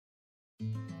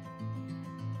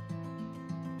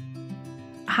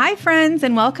Hi, friends,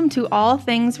 and welcome to All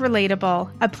Things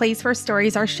Relatable, a place where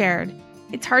stories are shared.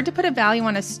 It's hard to put a value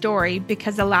on a story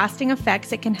because the lasting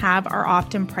effects it can have are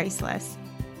often priceless.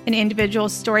 An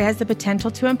individual's story has the potential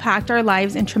to impact our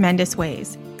lives in tremendous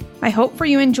ways. My hope for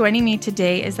you in joining me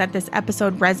today is that this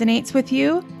episode resonates with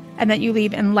you and that you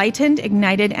leave enlightened,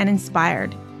 ignited, and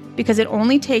inspired, because it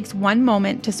only takes one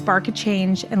moment to spark a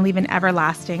change and leave an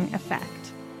everlasting effect.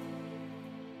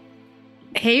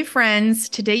 Hey friends,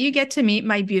 today you get to meet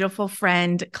my beautiful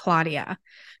friend, Claudia.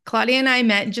 Claudia and I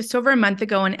met just over a month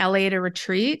ago in LA at a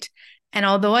retreat, and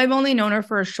although I've only known her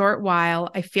for a short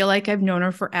while, I feel like I've known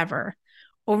her forever.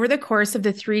 Over the course of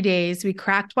the 3 days, we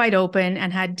cracked wide open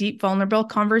and had deep, vulnerable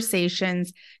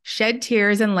conversations, shed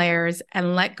tears and layers,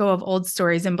 and let go of old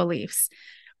stories and beliefs.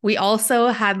 We also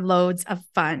had loads of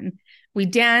fun. We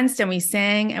danced and we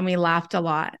sang and we laughed a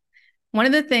lot. One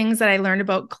of the things that I learned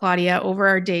about Claudia over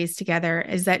our days together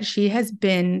is that she has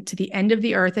been to the end of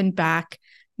the earth and back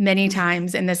many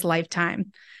times in this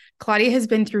lifetime. Claudia has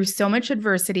been through so much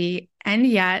adversity, and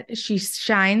yet she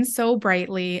shines so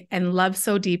brightly and loves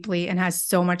so deeply and has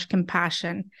so much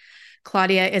compassion.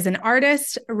 Claudia is an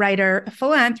artist, writer,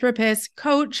 philanthropist,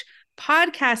 coach,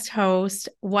 podcast host,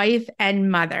 wife,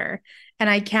 and mother. And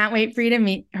I can't wait for you to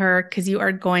meet her because you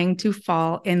are going to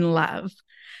fall in love.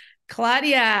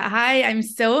 Claudia, hi. I'm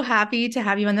so happy to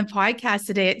have you on the podcast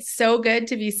today. It's so good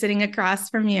to be sitting across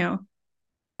from you.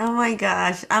 Oh my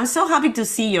gosh. I'm so happy to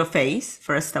see your face,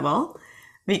 first of all,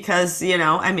 because,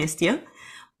 I missed you.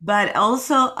 But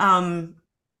also,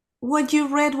 what you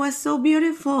read was so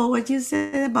beautiful, what you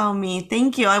said about me.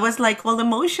 Thank you. I was like all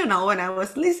emotional when I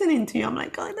was listening to you. I'm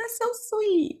like, oh, that's so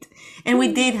sweet. And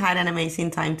we did had an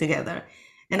amazing time together.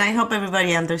 And I hope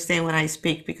everybody understand when I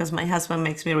speak because my husband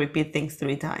makes me repeat things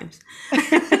 3 times.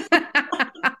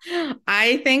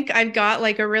 I think I've got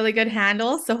like a really good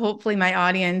handle. So hopefully my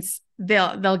audience,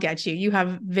 they'll get you. You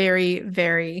have very,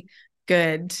 very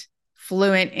good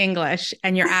fluent English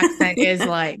and your accent is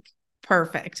like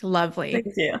perfect. Lovely. Thank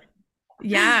you.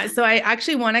 Yeah. So I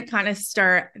actually want to kind of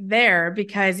start there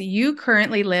because you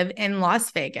currently live in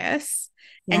Las Vegas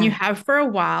and you Yeah. have for a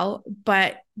while,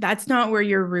 but that's not where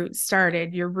your roots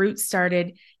started. Your roots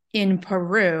started in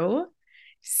Peru.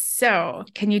 So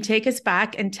can you take us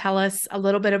back and tell us a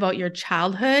little bit about your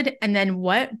childhood and then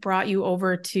what brought you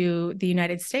over to the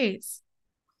United States?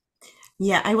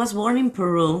 Yeah, I was born in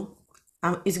Peru.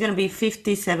 It's going to be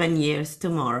 57 years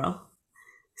tomorrow.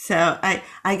 So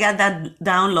I got that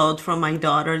download from my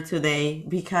daughter today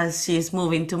because she's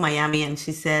moving to Miami and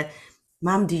she said,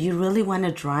 Mom, do you really want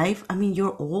to drive? I mean,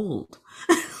 you're old.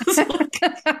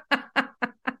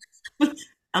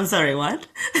 I'm sorry, what?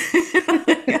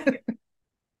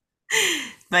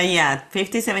 But yeah,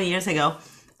 57 years ago,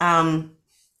 um,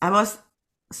 I was,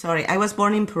 I was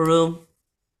born in Peru,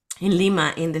 in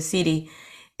Lima, in the city.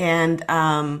 And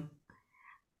I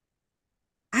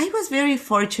was very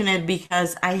fortunate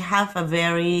because I have a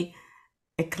very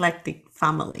eclectic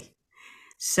family.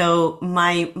 So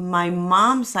my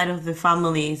mom's side of the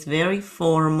family is very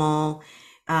formal.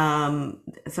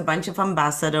 It's a bunch of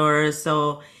ambassadors.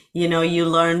 So, you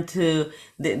learn to,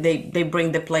 they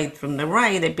bring the plate from the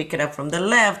right, they pick it up from the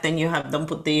left, and you have them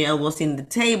put the elbows in the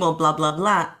table, blah, blah,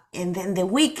 blah. And then the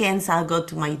weekends I'll go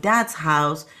to my dad's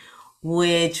house,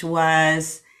 which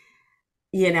was,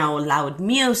 loud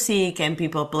music and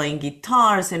people playing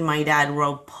guitars. And my dad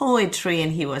wrote poetry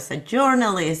and he was a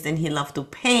journalist and he loved to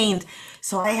paint.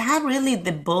 So I had really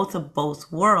the both of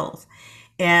both worlds.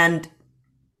 And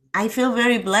I feel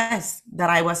very blessed that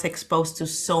I was exposed to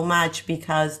so much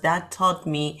because that taught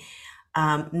me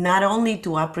not only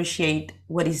to appreciate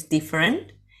what is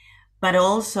different, but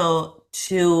also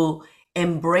to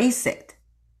embrace it,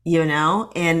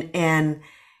 and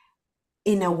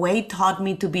in a way taught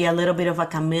me to be a little bit of a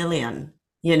chameleon.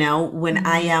 When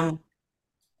I Mhm. am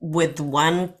with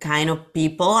one kind of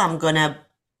people, I'm gonna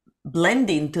blend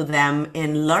into them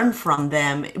and learn from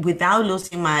them without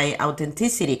losing my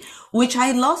authenticity, which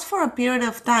I lost for a period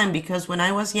of time because when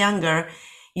I was younger,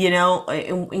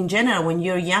 in general, when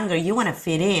you're younger, you want to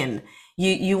fit in,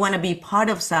 you want to be part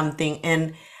of something.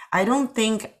 And I don't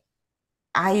think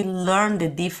I learned the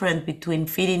difference between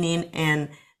fitting in and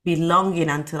belonging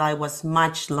until I was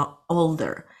much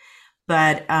older.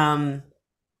 But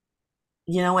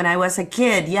when I was a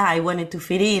kid, yeah, I wanted to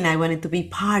fit in. I wanted to be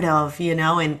part of,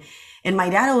 and my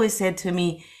dad always said to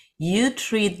me, you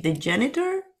treat the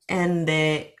janitor and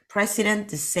the president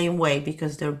the same way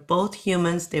because they're both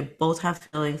humans. They both have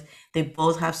feelings. They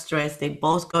both have stress. They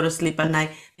both go to sleep at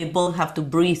night. They both have to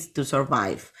breathe to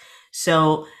survive.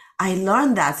 So I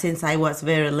learned that since I was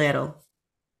very little.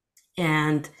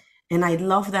 And I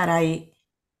love that I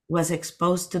was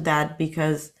exposed to that,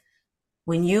 because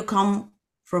when you come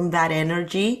from that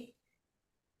energy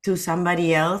to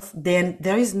somebody else, then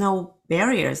there is no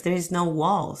barriers, there is no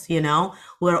walls, you know?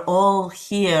 We're all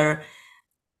here,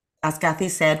 as Kathy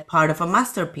said, part of a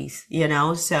masterpiece, you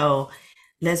know? So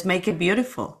let's make it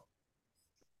beautiful.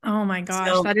 Oh my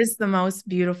gosh, So that is the most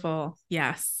beautiful.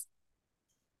 Yes.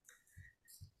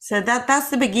 so that's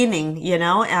the beginning, you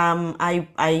know.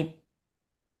 I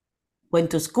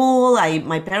went to school. I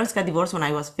My parents got divorced when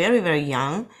I was very, very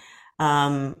young.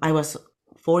 I was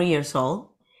 4 years old.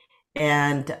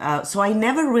 And so I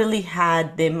never really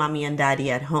had the mommy and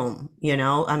daddy at home, you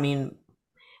know. I mean,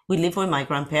 we lived with my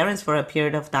grandparents for a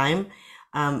period of time.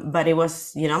 But it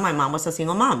was, you know, my mom was a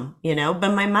single mom, you know,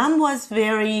 but my mom was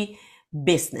very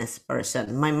business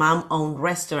person. My mom owned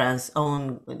restaurants,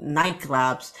 owned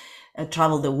nightclubs,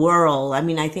 traveled the world. I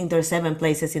mean, I think there's 7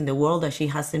 places in the world that she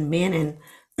hasn't been in.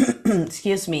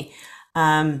 Excuse me.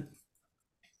 Um,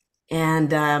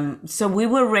 and So we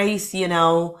were raised, you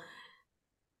know,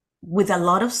 with a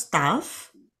lot of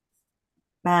stuff,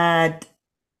 but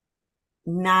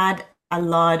not a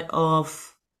lot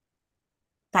of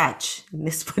touch.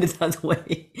 Let's put it that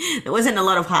way. There wasn't a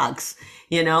lot of hugs,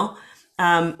 you know,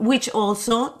 which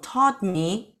also taught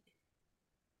me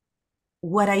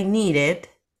what I needed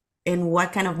and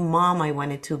what kind of mom I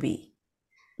wanted to be.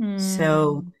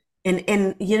 So, Mm.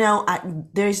 and you know,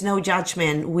 there is no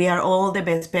judgment. We are all the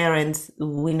best parents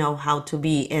we know how to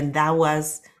be, and that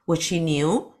was what she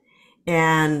knew.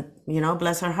 And you know,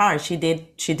 bless her heart, she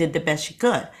did the best she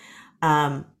could.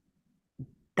 Um,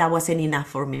 that wasn't enough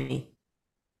for me.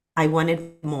 I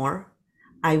wanted more.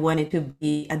 I wanted to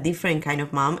be a different kind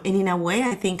of mom. And in a way,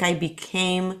 I think I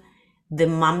became the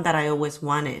mom that I always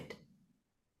wanted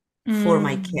for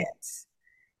my Mm. kids,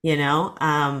 you know?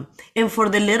 And for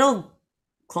the little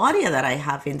Claudia that I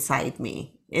have inside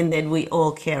me and that we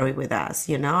all carry with us,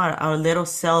 you know, our little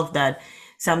self that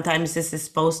sometimes is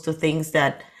exposed to things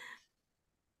that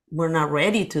we're not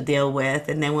ready to deal with.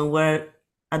 And then when we're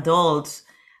adults,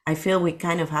 I feel we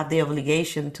kind of have the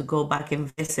obligation to go back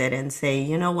and visit and say,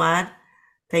 you know what?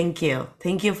 Thank you.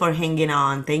 Thank you for hanging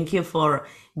on. Thank you for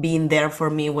being there for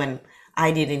me when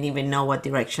I didn't even know what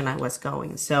direction I was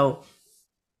going. So,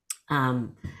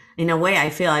 um, in a way, I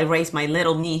feel I raised my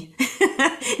little me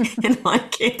and my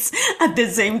kids at the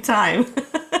same time.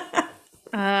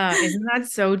 Isn't that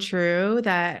so true?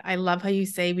 That I love how you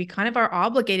say we kind of are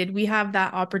obligated. We have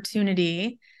that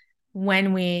opportunity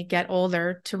when we get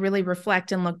older to really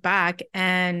reflect and look back.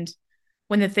 And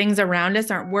when the things around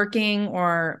us aren't working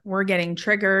or we're getting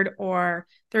triggered or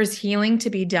there's healing to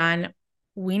be done,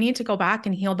 we need to go back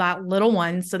and heal that little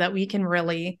one so that we can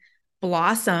really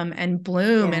blossom and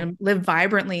bloom Yeah, and live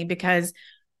vibrantly because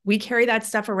we carry that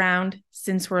stuff around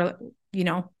since we're, you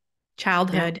know,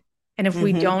 yeah. childhood. And if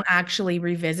we Hmm. don't actually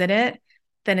revisit it,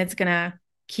 then it's going to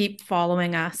keep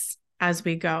following us as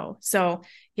we go. So,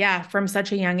 yeah, from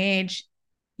such a young age,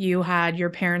 you had your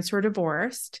parents were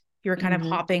divorced. You were kind of Hmm.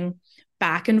 hopping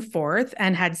back and forth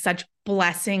and had such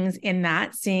blessings in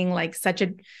that, seeing like such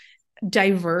a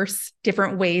diverse,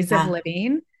 different ways of Yeah,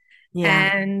 living.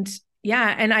 yeah. And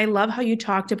yeah, and I love how you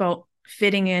talked about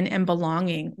fitting in and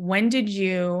belonging. When did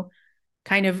you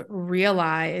kind of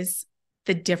realize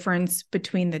the difference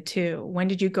between the two? When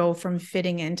did you go from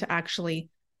fitting in to actually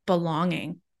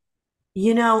belonging?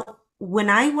 You know, when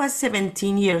I was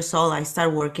 17 years old, I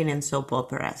started working in soap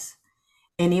operas.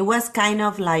 And it was kind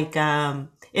of like, and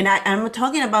I'm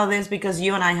talking about this because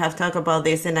you and I have talked about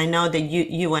this, and I know that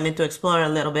you wanted to explore a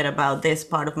little bit about this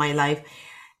part of my life.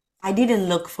 I didn't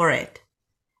look for it.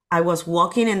 I was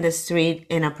walking in the street,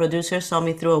 and a producer saw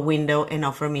me through a window and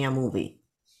offered me a movie.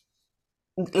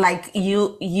 Like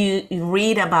you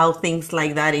read about things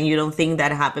like that, and you don't think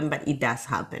that happened, but it does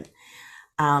happen.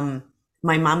 Um,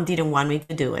 my mom didn't want me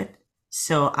to do it.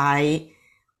 So I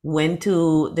went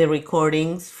to the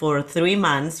recordings for 3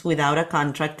 months without a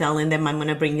contract, telling them I'm going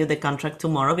to bring you the contract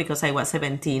tomorrow because I was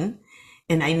 17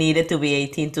 and I needed to be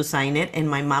 18 to sign it. And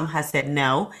my mom has said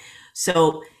no.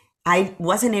 So I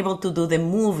wasn't able to do the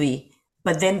movie,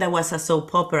 but then there was a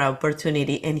soap opera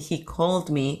opportunity and he called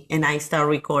me and I started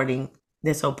recording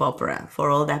the soap opera for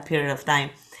all that period of time.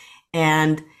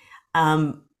 And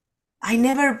um, I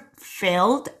never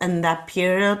felt in that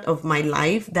period of my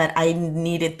life that I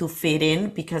needed to fit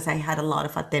in because I had a lot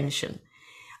of attention.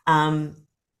 Um,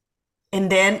 and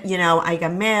then, you know, I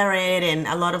got married and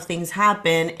a lot of things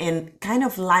happened, and kind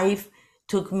of life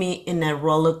took me in a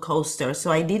roller coaster.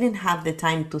 So I didn't have the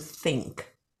time to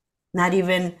think, not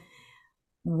even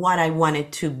what I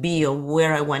wanted to be or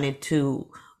where I wanted to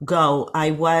go.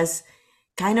 I was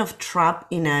kind of trapped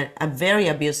in a very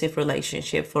abusive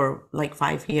relationship for like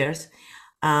 5 years.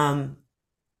 Um,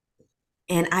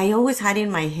 and I always had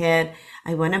in my head,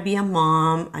 I want to be a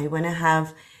mom. I want to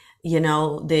have,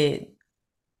 the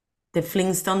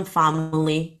Flintstone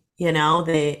family,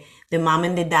 the mom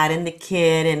and the dad and the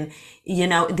kid. And,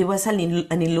 there was an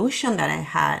illusion that I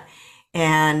had.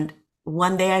 And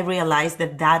one day I realized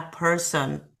that that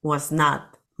person was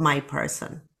not my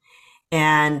person.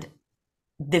 And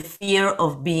the fear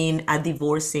of being a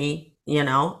divorcee,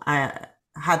 I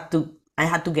had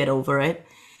to get over it.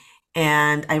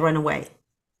 And I ran away.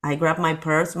 I grabbed my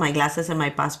purse, my glasses, and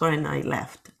my passport, and I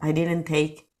left. I didn't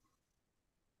take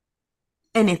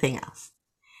anything else.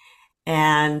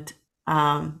 And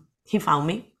he found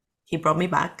me. He brought me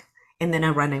back, and then I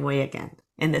ran away again.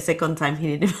 And the second time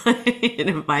he didn't, he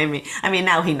didn't find me. I mean,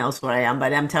 now he knows where I am,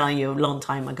 but I'm telling you, a long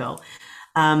time ago.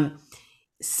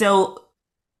 So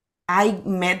I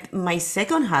met my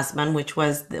second husband,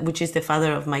 which is the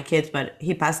father of my kids, but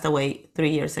he passed away 3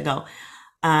 years ago.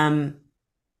 And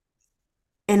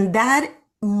that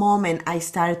moment, I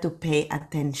started to pay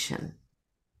attention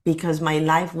because my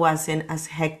life wasn't as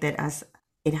hectic as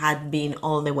it had been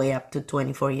all the way up to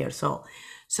 24 years old.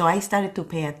 So I started to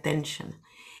pay attention.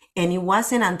 And it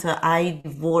wasn't until I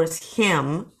divorced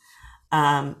him,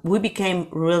 we became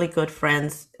really good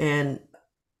friends, and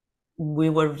we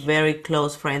were very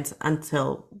close friends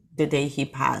until the day he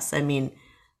passed. I mean,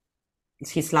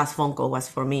 his last phone call was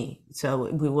for me. So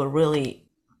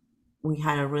we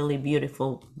had a really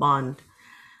beautiful bond.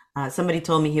 Somebody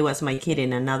told me he was my kid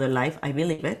in another life. I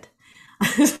believe it. I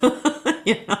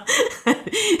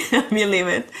believe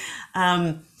it.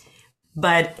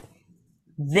 But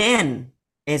then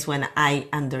is when I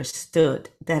understood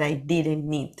that I didn't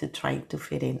need to try to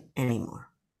fit in anymore.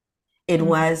 It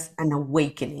was an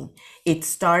awakening. It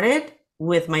started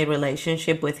with my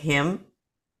relationship with him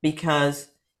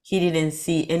because he didn't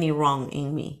see any wrong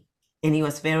in me. And he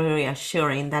was very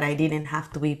reassuring that I didn't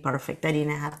have to be perfect. I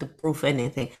didn't have to prove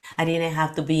anything. I didn't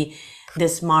have to be the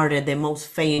smartest, the most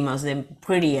famous, the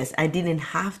prettiest. I didn't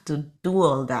have to do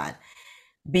all that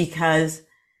because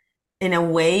in a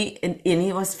way, and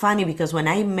it was funny because when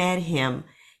I met him,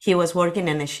 he was working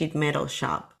in a sheet metal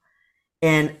shop.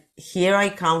 And here I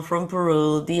come from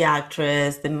Peru, the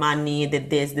actress, the money, the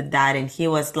this, the that. And he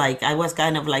was like, I was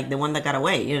kind of like the one that got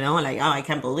away, like, oh, I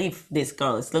can't believe this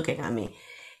girl is looking at me.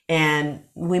 And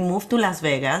we moved to Las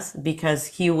Vegas because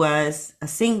he was a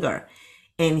singer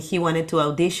and he wanted to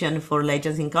audition for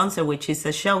Legends in Concert, which is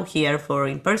a show here for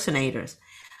impersonators.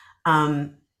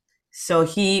 So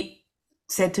he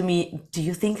said to me, do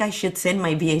you think I should send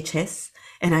my VHS?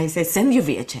 And I said, send your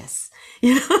VHS.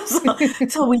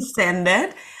 So we sent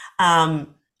it. And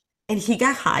he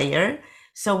got hired.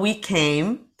 So we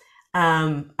came.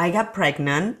 I got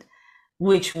pregnant,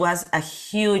 which was a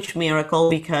huge miracle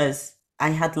because I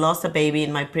had lost a baby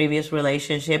in my previous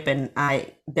relationship and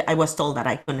I was told that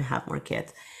I couldn't have more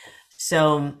kids.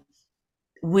 So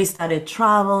we started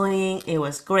traveling. It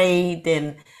was great.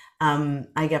 And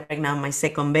I got pregnant with my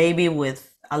second baby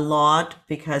with a lot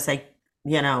because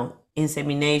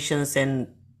inseminations and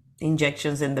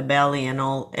injections in the belly and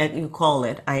all, you call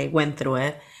it. I went through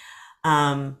it.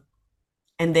 And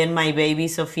then my baby,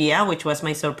 Sophia, which was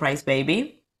my surprise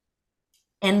baby.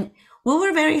 And we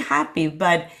were very happy,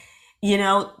 but,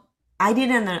 I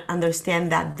didn't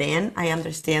understand that then. I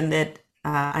understood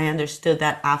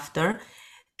that after,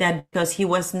 that because he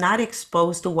was not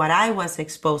exposed to what I was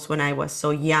exposed when I was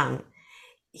so young.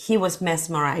 He was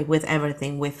mesmerized with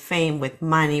everything, with fame, with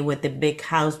money, with the big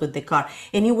house, with the car.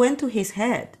 And it went to his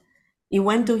head.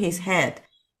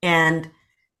 And,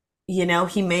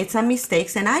 he made some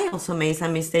mistakes and I also made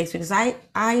some mistakes because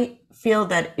I feel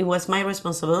that it was my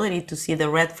responsibility to see the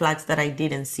red flags that I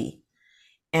didn't see.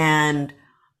 And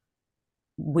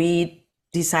we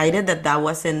decided that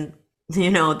wasn't,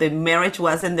 the marriage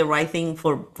wasn't the right thing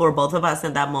for both of us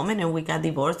at that moment. And we got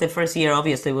divorced. The first year,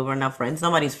 obviously, we were not friends.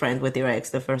 Nobody's friends with your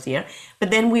ex the first year.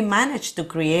 But then we managed to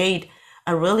create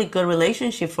a really good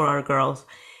relationship for our girls.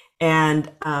 And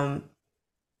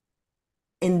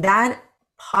in that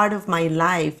part of my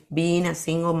life, being a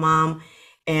single mom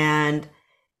and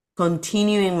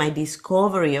continuing my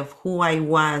discovery of who I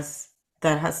was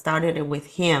that has started with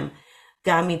him,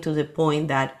 got me to the point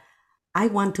that I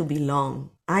want to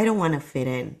belong. I don't want to fit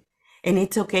in. And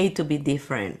it's okay to be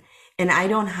different. And I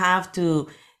don't have to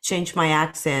change my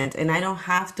accent and I don't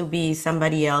have to be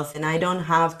somebody else and I don't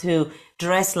have to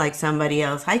dress like somebody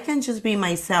else. I can just be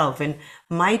myself and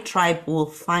my tribe will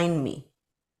find me.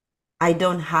 I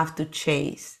don't have to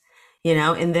chase,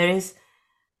 and there is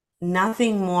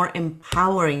nothing more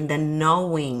empowering than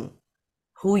knowing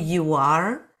who you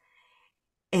are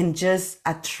and just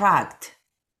attract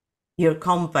your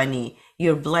company,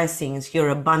 your blessings, your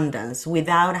abundance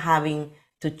without having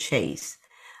to chase.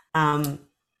 Um,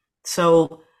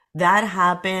 so that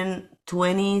happened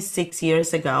 26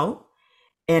 years ago.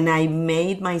 And I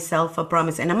made myself a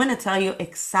promise. And I'm going to tell you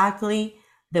exactly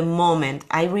the moment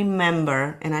I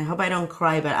remember, and I hope I don't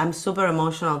cry, but I'm super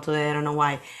emotional today. I don't know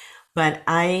why. But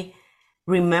I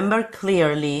remember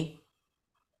clearly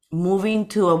moving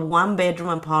to a one-bedroom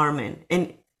apartment.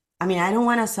 And I mean, I don't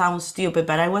want to sound stupid,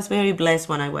 but I was very blessed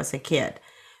when I was a kid.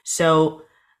 So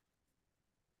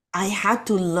I had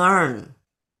to learn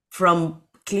from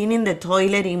cleaning the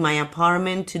toilet in my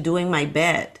apartment to doing my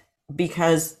bed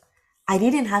because I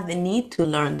didn't have the need to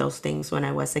learn those things when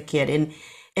I was a kid.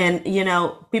 And you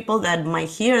know, people that might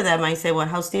hear that might say, well,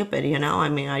 how stupid, you know? I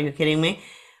mean, are you kidding me?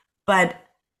 But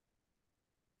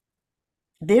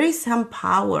there is some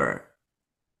power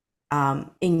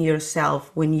in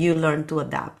yourself when you learn to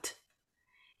adapt.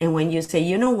 And when you say,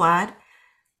 you know what?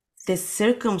 The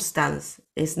circumstance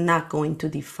is not going to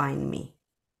define me.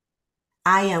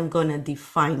 I am going to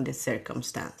define the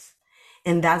circumstance.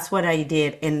 And that's what I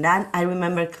did. And that I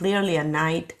remember clearly a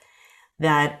night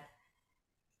that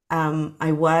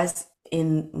I was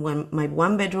in my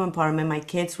one bedroom apartment. My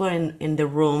kids were in the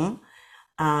room.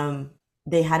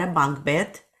 They had a bunk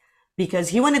bed because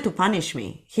he wanted to punish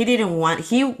me. Didn't want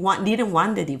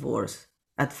the divorce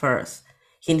at first.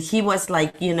 He was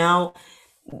like, you know,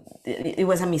 it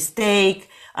was a mistake.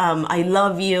 I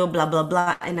love you, blah, blah,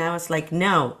 blah. And I was like,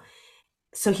 no.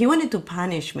 So he wanted to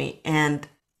punish me. And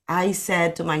I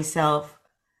said to myself,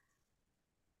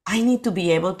 I need to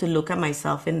be able to look at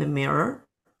myself in the mirror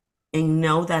and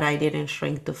know that I didn't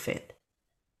shrink to fit.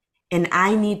 And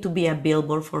I need to be a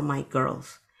billboard for my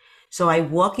girls. So I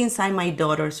walk inside my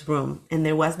daughter's room and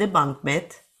there was the bunk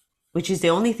bed, which is the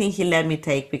only thing he let me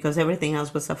take because everything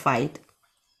else was a fight.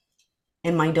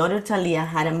 And my daughter Talia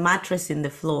had a mattress in the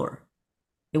floor.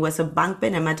 It was a bunk bed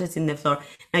and a mattress in the floor.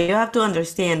 Now you have to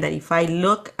understand that if I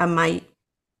look at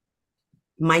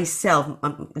myself,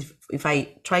 if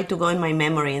I try to go in my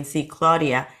memory and see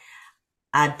Claudia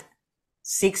at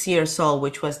 6 years old,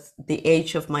 which was the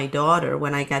age of my daughter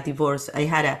when I got divorced, I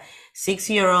had a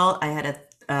 6-year-old, I had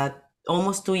a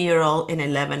almost 2-year-old, and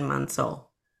 11 months old.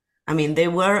 I mean, they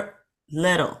were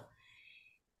little.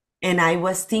 And I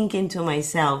was thinking to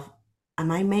myself,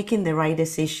 am I making the right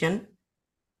decision?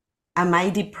 Am I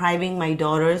depriving my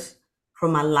daughters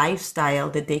from a lifestyle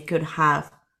that they could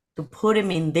have to put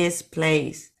them in this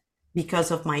place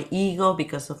because of my ego,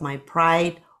 because of my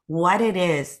pride, what it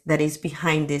is that is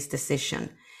behind this decision?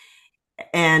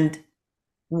 And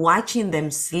watching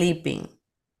them sleeping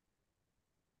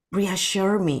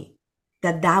reassure me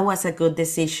that that was a good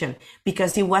decision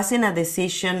because it wasn't a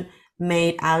decision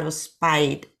made out of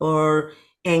spite or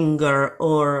anger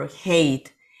or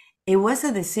hate. It was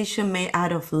a decision made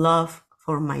out of love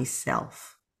for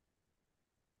myself.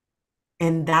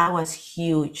 And that was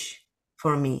huge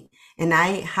for me. And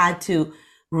I had to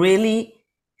really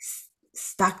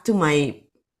stuck to my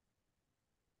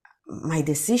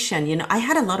decision. You know, I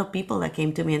had a lot of people that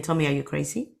came to me and told me, are you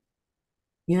crazy?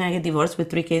 You're gonna get divorced with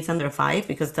 3 kids under 5?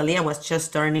 Because Talia was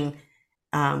just turning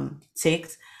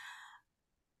 6.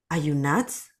 Are you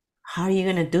nuts? How are you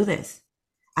gonna do this?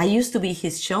 I used to be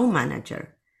his show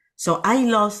manager. So I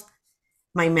lost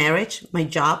my marriage, my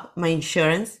job, my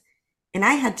insurance, and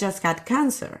I had just got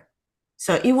cancer.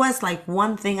 So it was like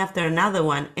one thing after another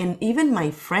one. And even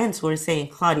my friends were saying,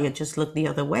 Claudia, just look the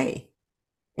other way.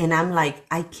 And I'm like,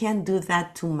 I can't do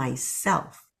that to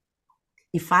myself.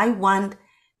 If I want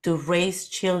to raise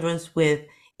children with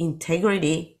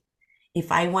integrity,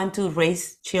 if I want to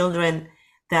raise children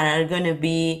that are going to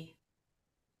be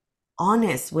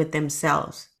honest with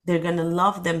themselves, they're going to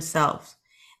love themselves,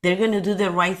 they're going to do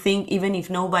the right thing even if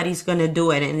nobody's going to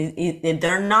do it, and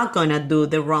they're not going to do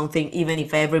the wrong thing even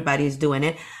if everybody's doing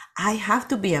it, I have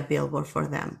to be a billboard for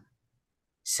them.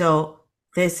 So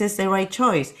this is the right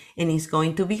choice, and it's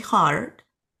going to be hard.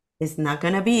 It's not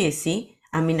going to be easy.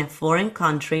 I'm in a foreign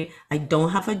country. I don't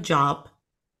have a job.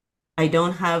 I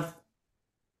don't have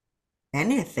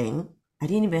anything. I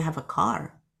didn't even have a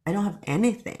car. I don't have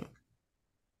anything.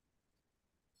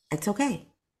 It's okay.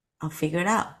 I'll figure it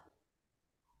out.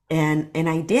 And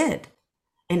I did.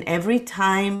 And every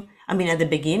time, I mean, at the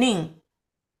beginning,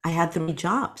 I had 3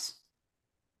 jobs.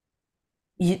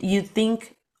 You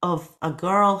think of a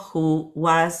girl who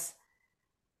was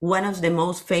one of the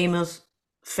most famous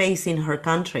face in her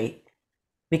country,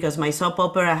 because my soap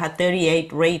opera had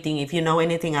 38 rating. If you know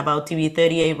anything about TV,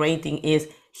 38 rating is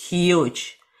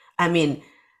huge. I mean,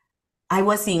 I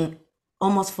was in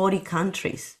almost 40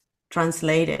 countries.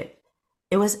 translated.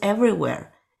 It was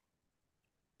everywhere.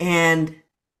 And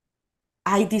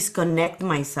I disconnect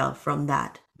myself from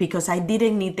that because I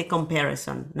didn't need the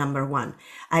comparison, number one.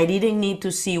 I didn't need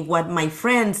to see what my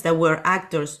friends that were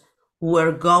actors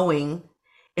were going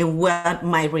and what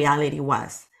my reality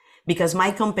was because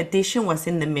my competition was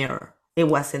in the mirror. It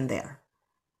wasn't there.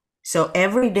 So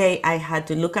every day I had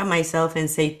to look at myself and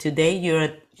say, today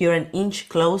you're an inch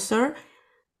closer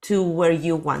to where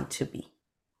you want to be.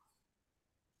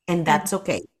 And And that's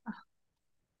okay.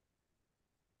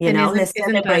 and Let's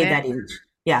isn't that celebrate it? that inch.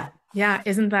 Yeah. Yeah,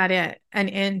 isn't that it? An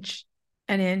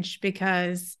inch,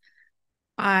 because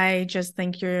I just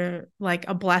think you're like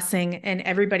a blessing, and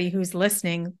everybody who's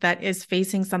listening that is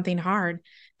facing something hard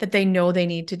that they know they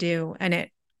need to do. And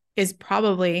it is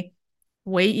probably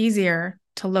way easier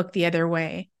to look the other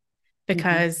way Mhm.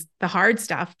 because the hard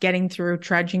stuff, getting through,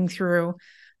 trudging through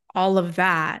all of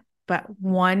that, but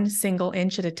one single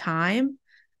inch at a time.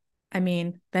 I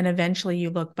mean, then eventually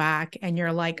you look back and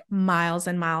you're like miles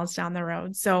and miles down the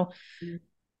road. So,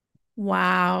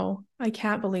 wow, I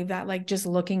can't believe that. Like just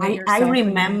looking at I yourself when you,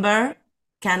 remember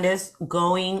Candace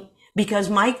going because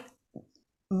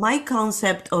my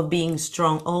concept of being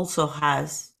strong also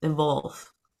has evolved.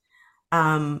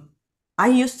 Um, I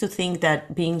used to think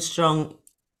that being strong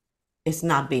is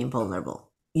not being vulnerable.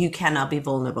 You cannot be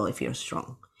vulnerable if you're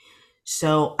strong.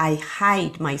 So I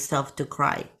hide myself to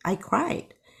cry. I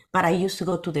cried, but I used to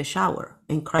go to the shower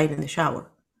and cry in the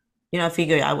shower. I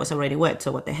figured I was already wet,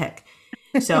 so what the heck?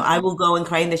 So I will go and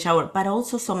cry in the shower, but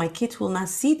also so my kids will not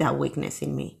see that weakness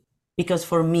in me. Because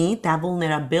for me, that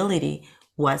vulnerability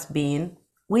was being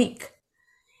weak.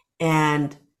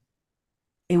 And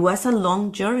it was a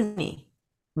long journey.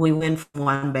 We went from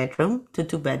 1 bedroom to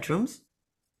 2 bedrooms,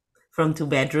 from 2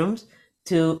 bedrooms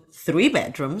to 3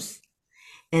 bedrooms.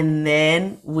 And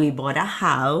then we bought a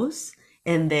house,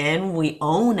 and then we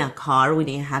own a car. We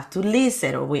didn't have to lease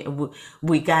it, or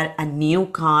we got a new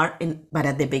car. But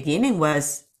at the beginning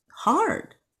was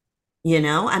hard.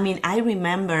 I mean, I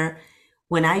remember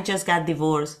when I just got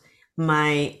divorced,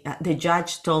 the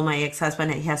judge told my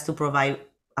ex-husband he has to provide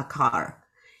a car,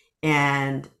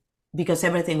 and because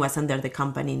everything was under the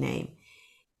company name,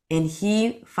 and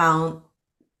he found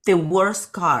the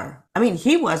worst car. I mean,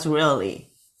 he was really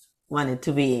wanted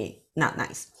to be not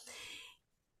nice.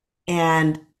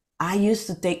 And I used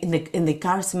to take in the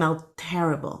car smelled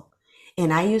terrible.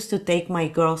 And I used to take my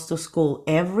girls to school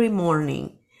every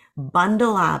morning,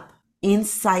 bundle up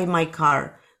inside my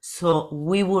car so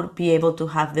we would be able to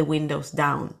have the windows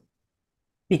down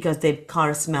because the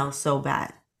car smells so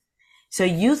bad. So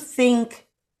you think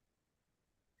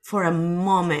for a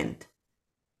moment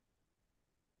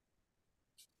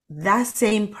that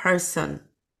same person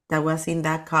that was in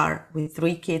that car with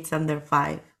 3 kids under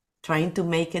 5, trying to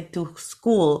make it to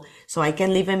school so I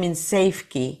can leave them in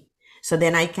safety, so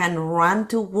then I can run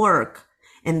to work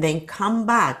and then come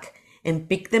back and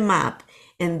pick them up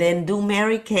and then do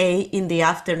Mary Kay in the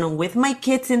afternoon with my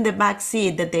kids in the back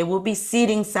seat, that they will be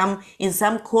sitting in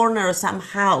some corner of some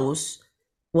house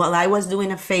while I was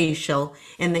doing a facial,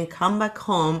 and then come back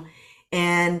home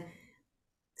and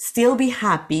still be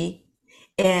happy.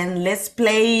 And let's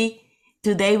play.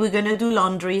 Today we're gonna do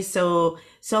laundry. So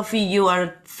Sophie, you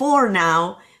are 4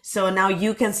 now. So now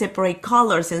you can separate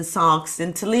colors and socks.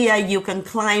 And Talia, you can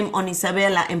climb on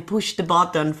Isabella and push the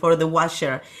button for the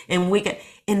washer. And we can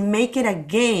and make it a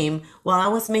game while I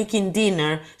was making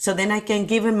dinner. So then I can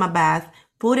give him a bath,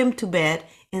 put him to bed,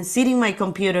 and sit in my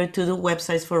computer to do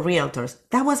websites for realtors.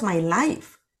 That was my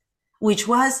life, which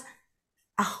was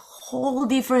a whole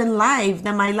different life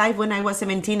than my life when I was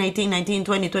 17, 18, 19,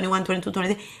 20, 21, 22,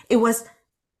 23. It was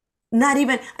not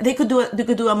even, they could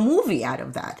do a movie out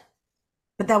of that.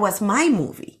 But that was my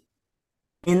movie.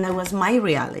 And that was my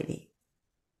reality,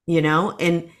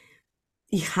 and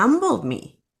it humbled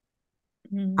me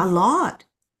a lot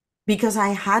because I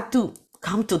had to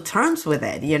come to terms with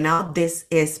it. This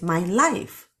is my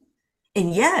life.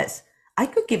 And yes, I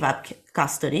could give up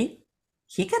custody.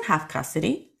 He can have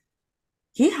custody.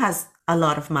 He has a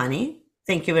lot of money.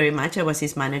 Thank you very much. I was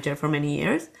his manager for many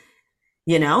years.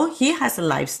 He has a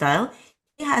lifestyle.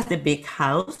 He has the big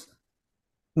house.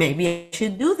 Maybe I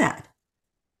should do that.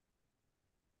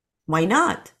 Why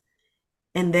not?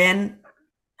 And then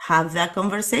have that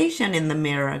conversation in the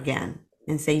mirror again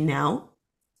and say, no,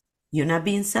 you're not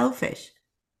being selfish.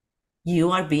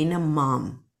 You are being a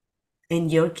mom,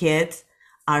 and your kids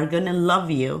are going to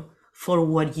love you for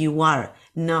what you are,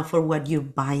 not for what you're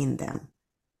buying them,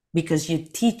 because you're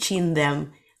teaching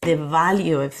them the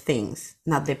value of things,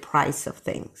 not the price of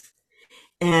things.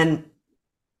 And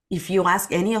if you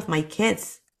ask any of my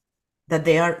kids, that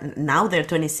they are now, they're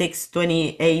 26,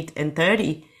 28, and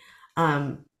 30.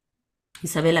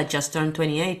 Isabella just turned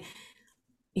 28.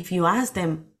 If you ask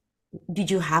them,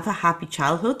 did you have a happy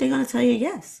childhood? They're going to tell you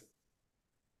yes.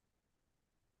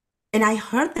 And I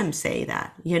heard them say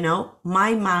that,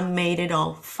 my mom made it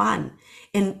all fun.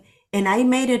 And I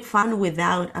made it fun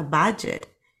without a budget.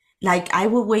 Like I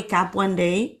would wake up one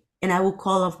day and I would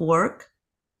call off work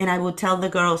and I would tell the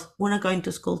girls, we're not going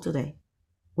to school today.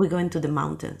 We're going to the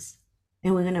mountains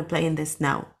and we're going to play in the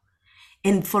snow.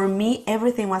 And for me,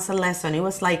 everything was a lesson. It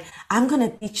was like, I'm going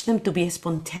to teach them to be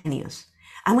spontaneous.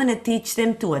 I'm going to teach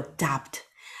them to adapt.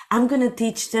 I'm going to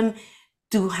teach them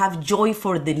to have joy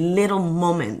for the little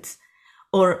moments.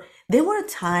 Or there were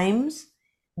times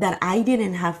that I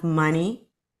didn't have money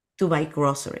to buy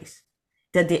groceries.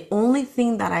 That the only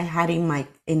thing that I had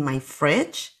in my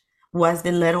fridge was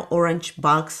the little orange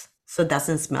box, so it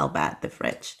doesn't smell bad, the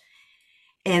fridge.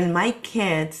 And my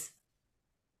kids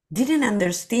didn't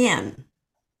understand.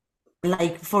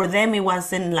 Like for them, it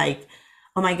wasn't like,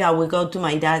 oh my God, we go to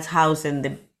my dad's house and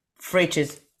the fridge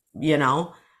is,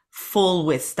 full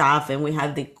with stuff and we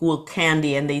have the cool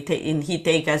candy and he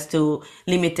take us to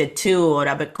Limited 2 or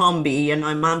Abercrombie,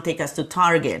 and mom take us to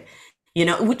Target,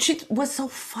 which it was so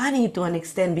funny to an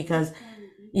extent because,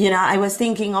 I was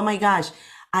thinking, oh my gosh,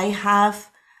 I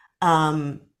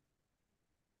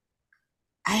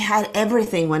had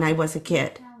everything when I was a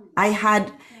kid. I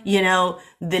had,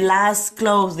 the last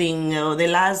clothing or the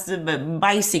last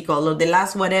bicycle or the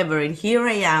last whatever. And here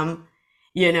I am,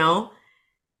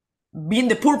 being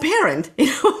the poor parent,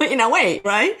 in a way,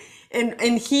 right?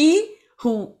 And he,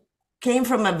 who came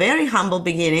from a very humble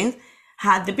beginning,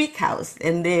 had the big house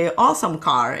and the awesome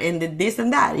car and the this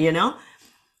and that,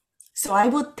 So I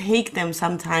would take them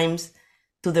sometimes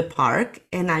to the park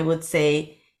and I would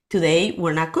say, today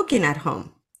we're not cooking at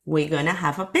home. We're going to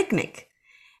have a picnic.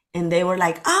 And they were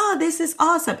like, oh, this is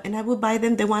awesome. And I would buy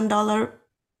them the $1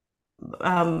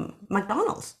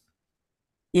 McDonald's,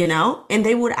 and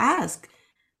they would ask,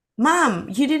 Mom,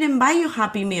 you didn't buy your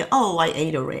Happy Meal. Oh, I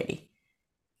ate already.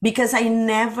 Because I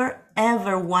never,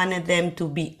 ever wanted them to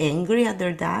be angry at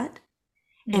their dad.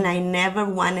 Mm-hmm. And I never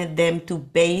wanted them to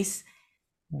base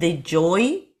the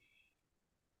joy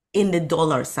in the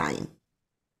dollar sign.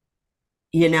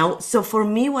 So for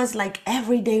me, it was like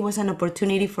every day was an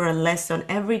opportunity for a lesson.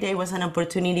 Every day was an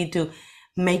opportunity to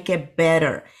make it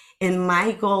better. And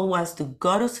my goal was to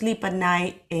go to sleep at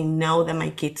night and know that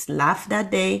my kids laughed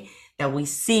that day, that we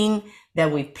sing,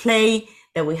 that we play,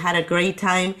 that we had a great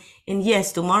time. And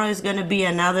yes, tomorrow is going to be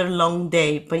another long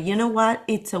day. But you know what?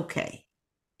 It's okay.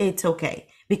 It's okay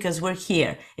because we're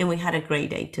here and we had a great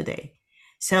day today.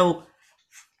 So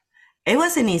it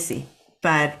wasn't easy,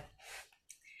 but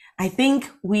I think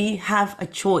we have a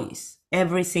choice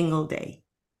every single day.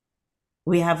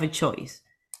 We have a choice.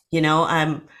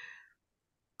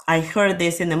 I heard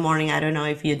this in the morning. I don't know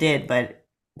if you did, but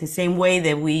the same way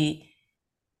that we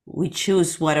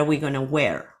choose what are we going to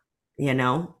wear,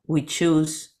 we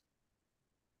choose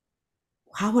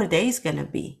how our day is going to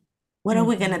be. What are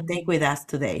we going to take with us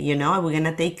today? Are we going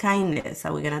to take kindness?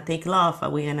 Are we going to take love? Are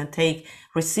we going to take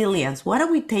resilience? What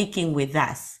are we taking with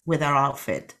us, with our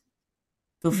outfit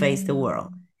to face the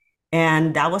world?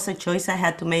 And that was a choice I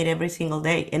had to make every single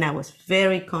day. And I was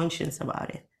very conscious about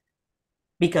it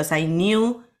because I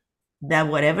knew that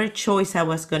whatever choice I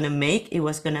was going to make, it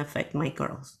was going to affect my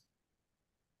girls.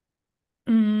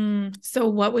 So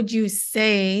what would you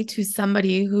say to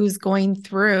somebody who's going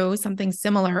through something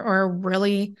similar or a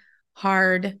really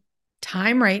hard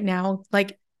time right now?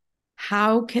 Like,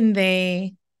 how can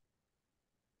they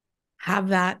have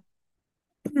that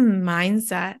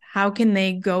mindset? How can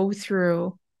they go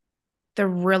through the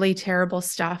really terrible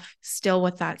stuff still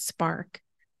with that spark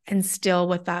and still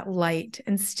with that light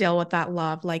and still with that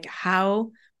love? Like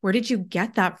where did you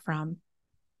get that from?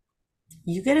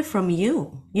 You get it from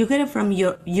you. You get it from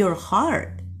your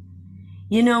heart.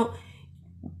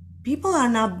 People are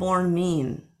not born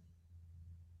mean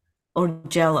or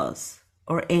jealous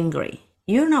or angry.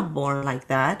 You're not born like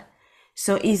that.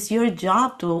 So it's your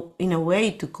job to, in a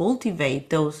way, to cultivate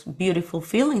those beautiful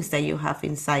feelings that you have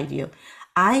inside you.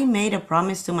 I made a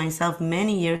promise to myself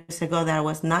many years ago that I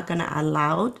was not going to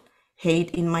allow hate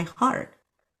in my heart.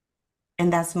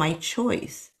 And that's my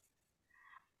choice.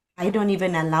 I don't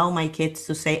even allow my kids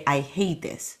to say, I hate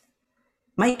this.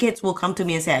 My kids will come to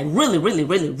me and say, I really, really,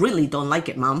 really, really don't like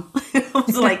it, Mom. I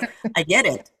was like, I get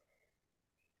it.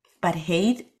 But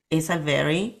hate is a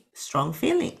very strong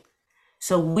feeling.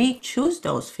 So we choose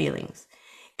those feelings.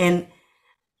 And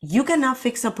you cannot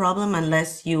fix a problem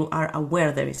unless you are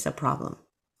aware there is a problem,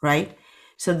 right?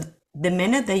 So the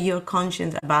minute that you're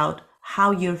conscious about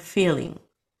how you're feeling.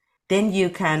 Then you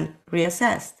can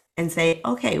reassess and say,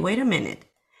 okay, wait a minute.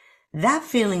 That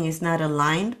feeling is not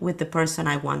aligned with the person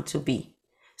I want to be.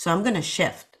 So I'm going to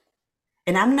shift.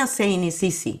 And I'm not saying it's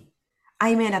easy.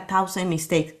 I made 1,000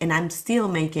 mistakes and I'm still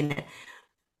making it.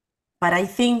 But I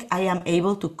think I am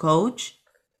able to coach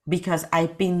because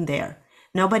I've been there.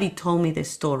 Nobody told me the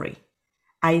story.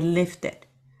 I lived it.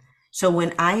 So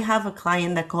when I have a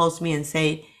client that calls me and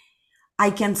say, I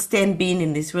can't stand being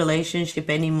in this relationship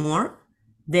anymore,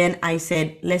 then I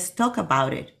said, let's talk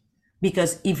about it.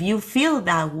 Because if you feel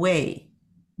that way,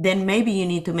 then maybe you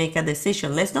need to make a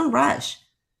decision. Let's not rush,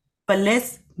 but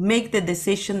let's make the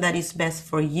decision that is best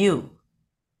for you.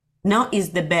 No,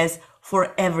 is the best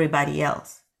for everybody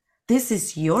else. This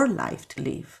is your life to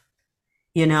live.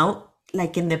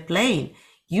 Like in the plane,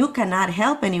 you cannot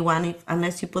help anyone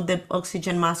unless you put the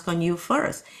oxygen mask on you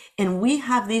first. And we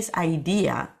have this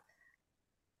idea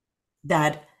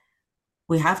that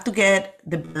we have to get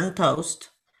the burnt toast.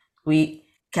 We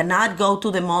cannot go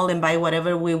to the mall and buy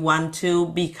whatever we want to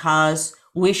because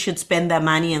we should spend that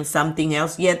money on something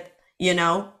else. Yet,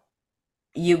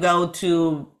 you go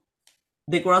to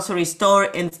the grocery store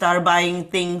and start buying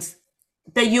things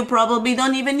that you probably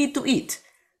don't even need to eat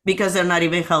because they're not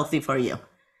even healthy for you.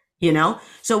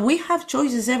 So we have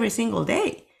choices every single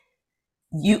day.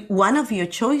 One of your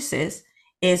choices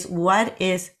is what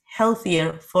is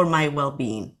healthier for my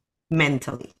well-being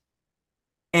mentally.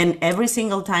 And every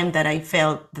single time that I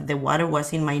felt that the water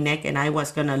was in my neck and I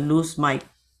was going to lose my,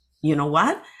 you know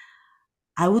what?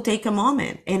 I would take a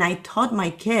moment. And I taught my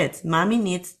kids, mommy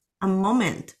needs a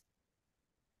moment.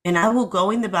 And I will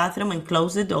go in the bathroom and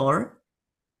close the door.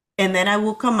 And then I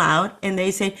will come out and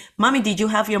they say, mommy, did you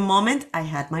have your moment? I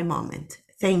had my moment.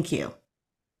 Thank you.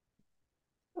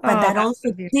 But Oh, that that's also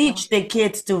so beautiful. teach the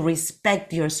kids to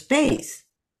respect your space.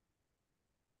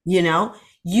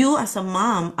 You as a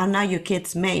mom are not your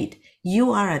kid's mate.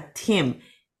 You are a team.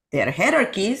 There are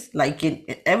hierarchies, like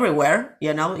everywhere,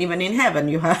 even in heaven,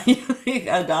 you have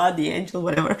a God, the angel,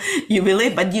 whatever you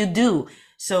believe, but you do.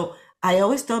 So I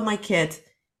always tell my kids,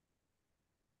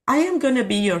 I am going to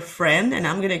be your friend and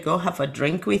I'm going to go have a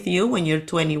drink with you when you're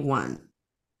 21.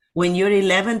 When you're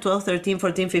 11, 12, 13,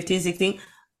 14, 15, 16,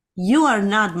 you are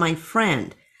not my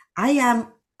friend. I am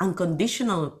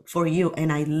unconditional for you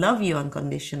and I love you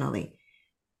unconditionally,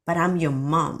 but I'm your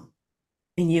mom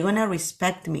and you're going to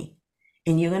respect me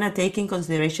and you're going to take in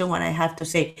consideration what I have to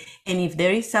say. And if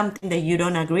there is something that you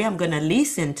don't agree, I'm going to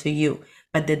listen to you,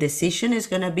 but the decision is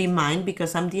going to be mine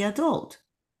because I'm the adult.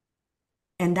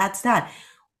 And that's that.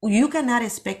 You cannot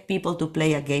expect people to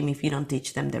play a game if you don't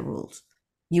teach them the rules.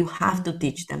 You have to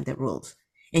teach them the rules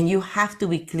and you have to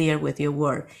be clear with your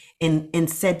word and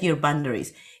set your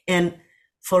boundaries. And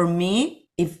for me,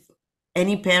 if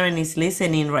any parent is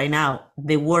listening right now,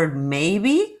 the word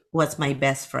maybe was my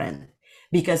best friend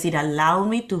because it allowed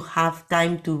me to have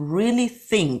time to really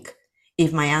think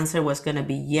if my answer was going to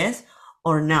be yes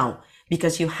or no,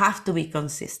 because you have to be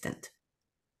consistent.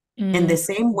 In the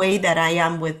same way that I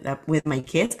am with my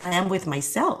kids, I am with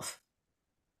myself.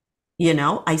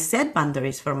 I set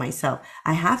boundaries for myself.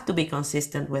 I have to be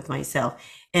consistent with myself.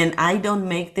 And I don't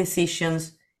make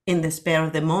decisions in the spur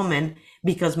of the moment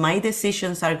because my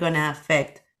decisions are going to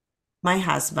affect my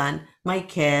husband, my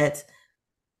kids,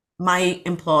 my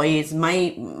employees,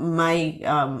 my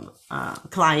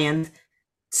client.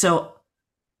 So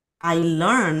I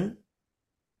learn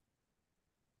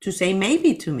to say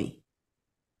maybe to me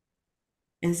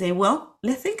and say, well,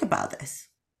 let's think about this.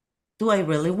 Do I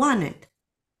really want it?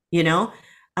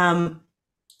 um,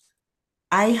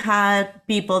 I had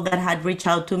people that had reached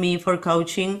out to me for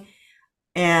coaching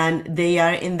and they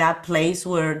are in that place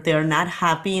where they're not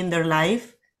happy in their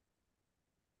life,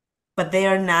 but they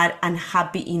are not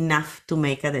unhappy enough to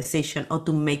make a decision or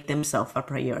to make themselves a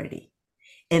priority.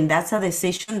 And that's a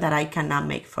decision that I cannot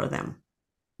make for them.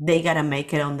 They got to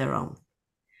make it on their own.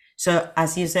 So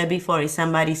as you said before, if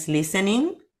somebody's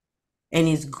listening and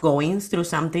is going through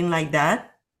something like that,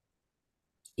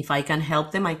 if I can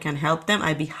help them, I can help them.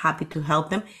 I'd be happy to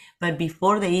help them. But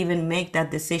before they even make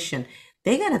that decision,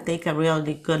 they got to take a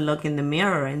really good look in the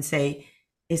mirror and say,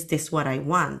 is this what I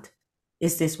want?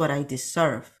 Is this what I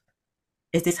deserve?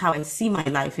 Is this how I see my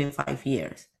life in 5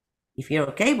 years? If you're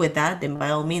okay with that, then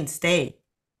by all means, stay.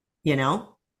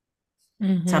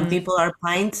 Some people are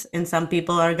pints and some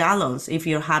people are gallons. If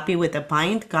you're happy with a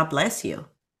pint, God bless you.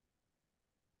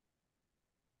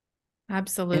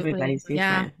 Absolutely. Everybody's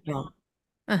Yeah. different.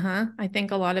 Yeah. I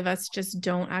think a lot of us just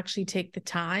don't actually take the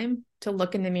time to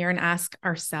look in the mirror and ask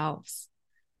ourselves.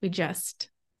 We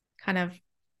just kind of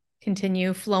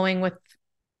continue flowing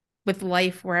with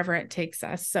life wherever it takes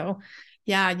us. So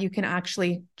Yeah, you can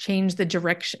actually change the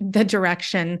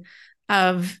direction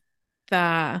of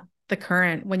the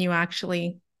current when you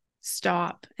actually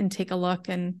stop and take a look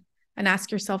and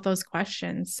ask yourself those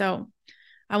questions. So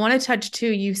I want to touch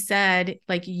too. You said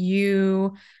like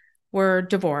you were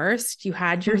divorced, you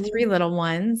had your three Mhm. little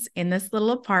ones in this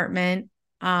little apartment,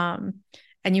 um,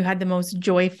 and you had the most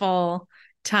joyful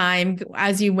time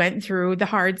as you went through the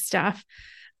hard stuff,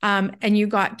 and you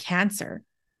got cancer.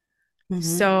 Mhm.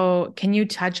 So, can you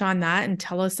touch on that and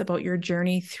tell us about your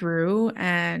journey through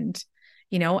and,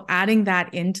 adding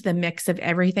that into the mix of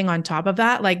everything on top of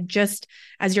that? Like, just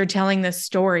as you're telling this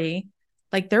story,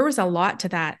 like there was a lot to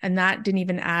that. And that didn't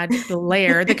even add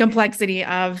the complexity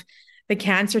of the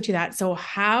cancer to that. So,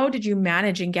 how did you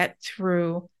manage and get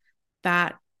through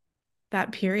that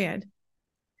that period?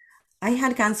 I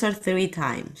had cancer 3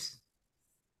 times.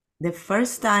 The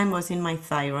first time was in my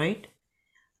thyroid.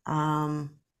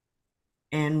 Um,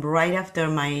 and right after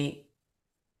my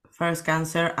first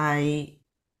cancer, I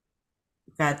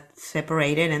got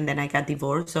separated and then I got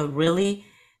divorced. So really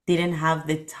didn't have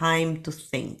the time to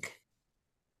think.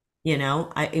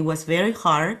 It was very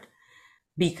hard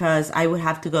because I would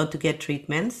have to go to get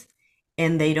treatments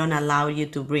and they don't allow you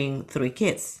to bring 3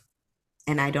 kids.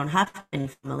 And I don't have any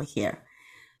family here.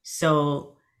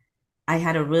 So I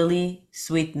had a really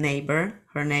sweet neighbor.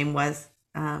 Her name was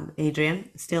Adrian,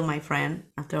 still my friend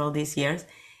after all these years.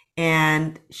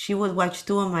 And she would watch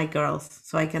two of my girls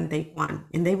so I can take one,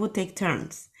 and they would take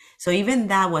turns. So even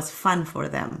that was fun for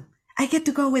them. I get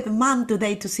to go with mom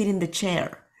today to sit in the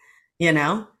chair, you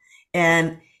know?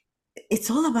 And it's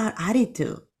all about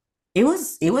attitude. It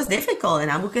was difficult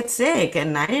and I would get sick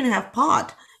and I didn't have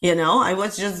pot, I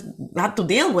was just had to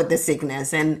deal with the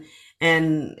sickness and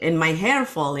my hair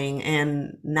falling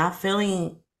and not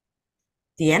feeling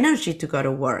the energy to go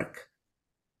to work.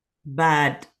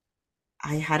 But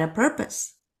I had a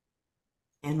purpose,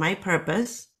 and my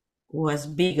purpose was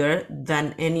bigger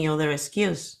than any other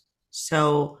excuse.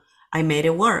 So I made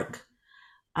it work.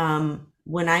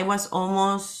 When I was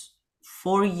almost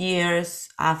 4 years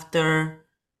after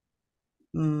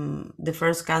the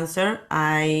first cancer,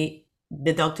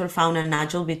 the doctor found a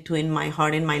nodule between my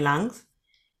heart and my lungs.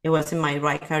 It was in my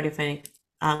right cardiophonic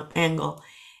angle,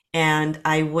 and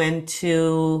I went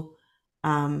to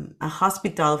a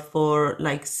hospital for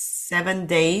like 7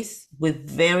 days with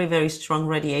very very strong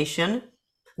radiation.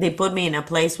 They put me in a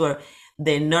place where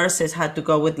the nurses had to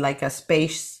go with like a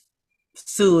space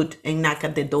suit and knock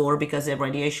at the door because the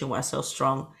radiation was so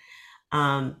strong.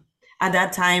 um, at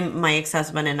that time, my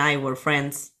ex-husband and I were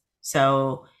friends.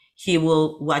 So he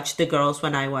will watch the girls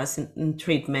when I was in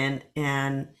treatment,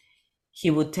 and he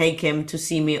would take him to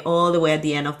see me all the way at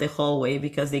the end of the hallway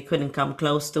because they couldn't come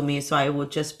close to me. So I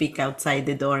would just peek outside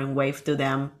the door and wave to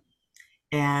them.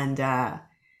 And I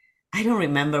don't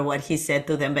remember what he said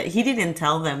to them, but he didn't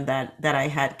tell them that I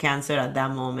had cancer at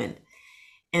that moment.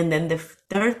 And then the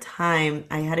third time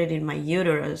I had it in my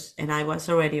uterus, and I was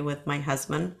already with my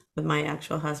husband, with my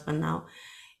actual husband now,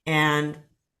 and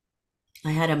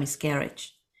I had a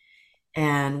miscarriage.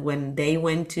 And when they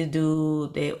went to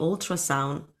do the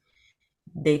ultrasound,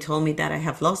 they told me that I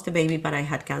have lost the baby, but I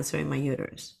had cancer in my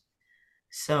uterus.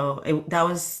 So that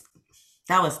was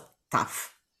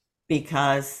tough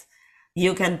because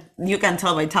you can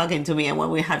tell by talking to me and what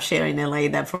we have shared in LA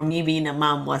that for me being a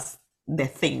mom was the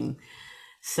thing.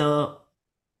 So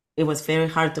it was very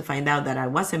hard to find out that I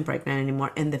wasn't pregnant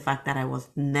anymore and the fact that I was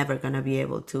never going to be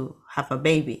able to have a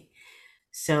baby.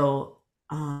 So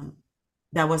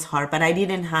that was hard, but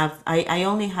I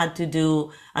only had to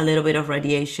do a little bit of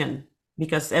radiation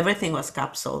because everything was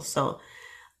capsules. So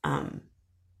um,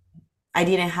 I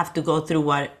didn't have to go through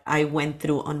what I went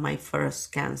through on my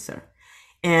first cancer.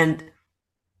 And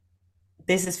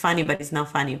this is funny, but it's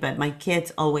not funny. But my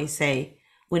kids always say,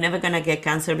 we're never going to get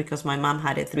cancer because my mom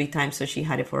had it 3 times, so she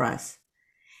had it for us.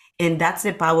 And that's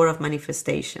the power of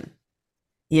manifestation.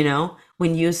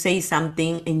 When you say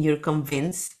something and you're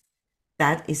convinced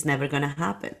that is never going to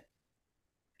happen.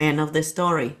 End of the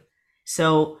story.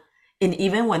 So, and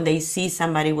even when they see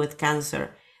somebody with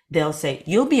cancer, they'll say,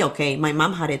 you'll be okay. My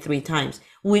mom had it 3 times,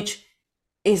 which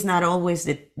is not always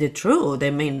the truth.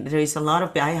 I mean, there is a lot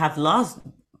of, I have lost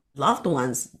loved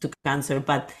ones to cancer,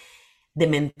 but the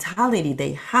mentality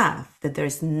they have that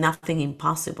there's nothing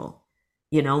impossible.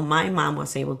 My mom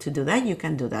was able to do that. You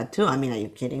can do that too. I mean, are you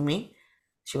kidding me?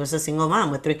 She was a single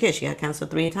mom with 3 kids. She had cancer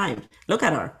 3 times. Look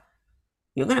at her.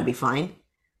 You're going to be fine.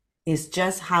 It's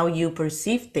just how you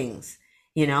perceive things,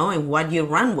 and what you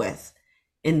run with.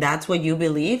 And that's what you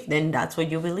believe, then that's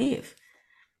what you believe.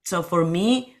 So for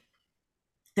me,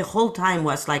 the whole time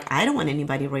was like, I don't want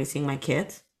anybody raising my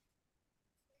kids.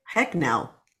 heck no.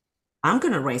 I'm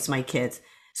going to raise my kids.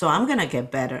 So I'm going to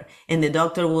get better. And the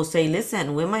doctor will say,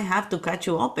 listen, we might have to cut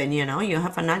you open. You know, you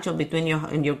have a nodule between your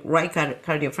and your right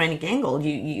cardiophrenic angle.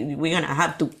 We're going to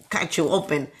have to cut you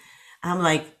open. I'm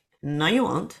like, no, you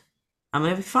won't. I'm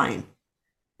going to be fine.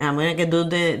 And I'm going to do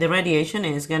the radiation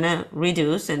and it's going to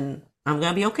reduce and I'm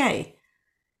going to be okay.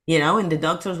 You know, and the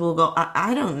doctors will go,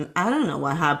 I don't know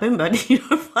what happened, but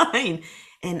you're fine.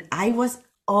 And I was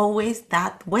always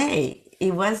that way.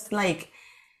 It was like,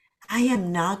 I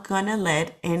am not gonna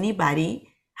let anybody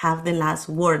have the last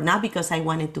word, not because I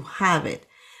wanted to have it,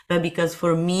 but because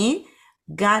for me,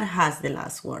 God has the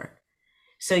last word.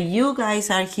 So you guys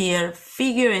are here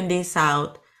figuring this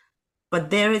out,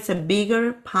 but there is a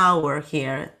bigger power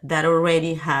here that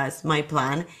already has my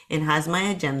plan and has my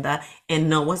agenda and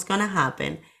know what's gonna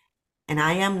happen. And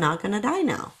I am not gonna die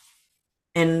now.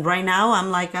 And right now,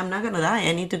 I'm like, I'm not gonna die.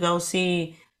 I need to go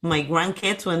see my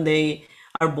grandkids when they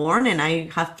are born, and I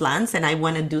have plans, and I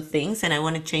want to do things, and I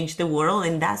want to change the world,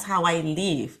 and that's how I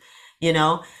live. You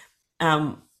know,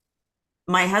 um,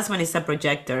 my husband is a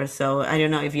projector, so I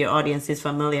don't know if your audience is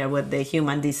familiar with the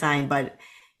human design, but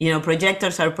you know,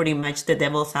 projectors are pretty much the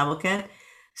devil's advocate.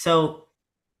 So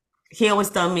he always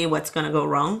tells me what's gonna go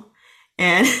wrong,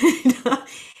 and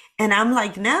and I'm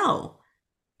like, no.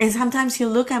 And sometimes he'll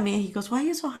look at me and he goes, "Why are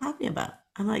you so happy about?"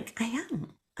 I'm like, "I am.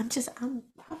 I'm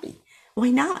happy. Why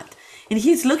not?" And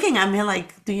he's looking at me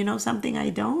like, "Do you know something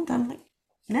I don't?" I'm like,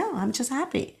 "No, I'm just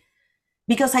happy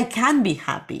because I can be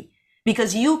happy,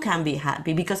 because you can be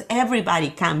happy, because everybody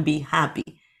can be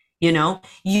happy. You know,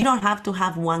 you don't have to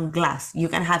have one glass. You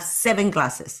can have 7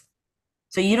 glasses.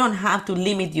 So you don't have to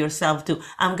limit yourself to,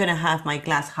 I'm going to have my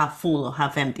glass half full or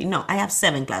half empty. No, I have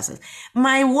 7 glasses.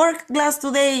 My work glass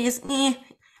today is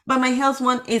but my health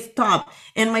one is top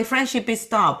and my friendship is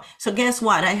top. So guess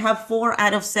what? I have 4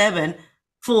 out of 7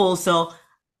 full. So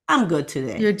I'm good You're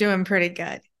today. doing pretty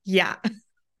good. Yeah.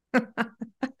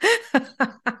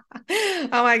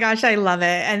 Oh my gosh, I love it.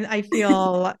 And I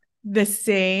feel the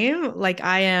same. Like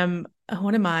I am,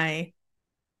 what am I?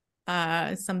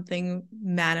 Something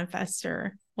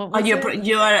manifester. What Oh, was it?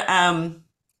 you're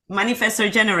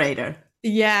manifestor generator.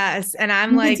 Yes. And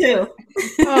I'm Me like, too.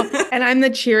 oh, and I'm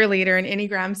the cheerleader in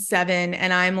Enneagram 7.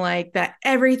 And I'm like that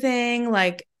everything,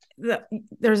 like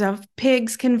there's a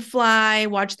pigs can fly,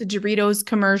 watch the Doritos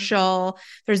commercial.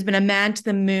 There's been a man to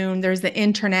the moon. There's the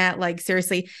internet. Like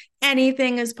seriously,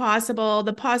 anything is possible.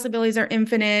 The possibilities are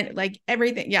infinite, like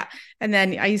everything. Yeah. And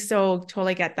then I so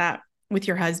totally get that with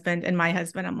your husband and my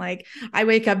husband. I'm like, I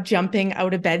wake up jumping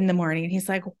out of bed in the morning and he's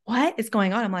like, what is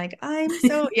going on? I'm like, I'm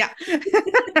so, yeah.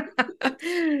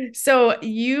 So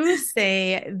you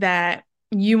say that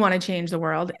you want to change the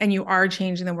world and you are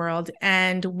changing the world.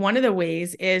 And one of the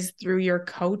ways is through your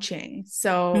coaching.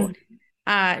 So,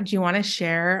 do you want to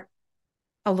share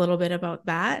a little bit about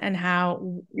that and how,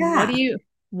 what do Yeah. you,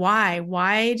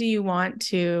 why do you want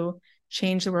to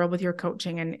change the world with your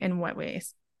coaching and in what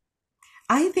ways?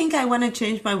 I think I want to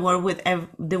change my world with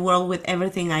the world with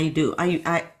everything I do.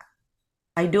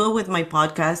 I do it with my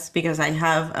podcast because I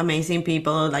have amazing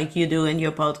people like you do in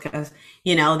your podcast,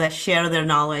 you know, that share their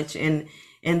knowledge and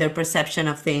their perception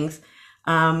of things.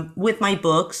 With my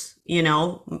books, you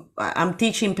know, I'm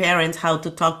teaching parents how to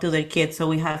talk to their kids so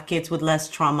we have kids with less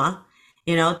trauma.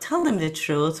 You know, tell them the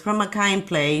truth from a kind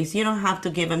place. You don't have to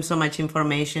give them so much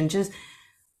information. Just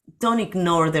don't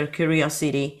ignore their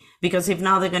curiosity because if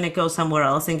not, they're going to go somewhere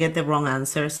else and get the wrong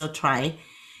answer. So try.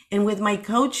 And with my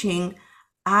coaching,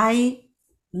 I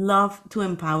love to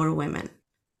empower women.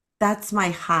 That's my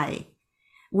high.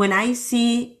 When I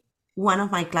see one of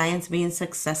my clients being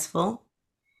successful,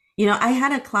 you know, I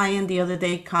had a client the other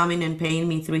day coming and paying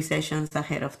me 3 sessions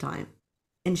ahead of time.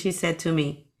 And she said to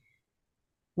me,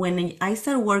 when I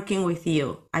start working with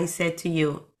you, I said to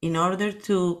you, in order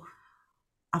to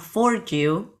afford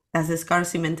you, that's a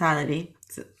scarcity mentality,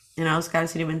 you know,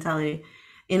 scarcity mentality.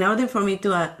 In order for me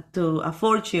to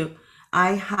afford you,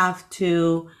 I have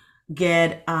to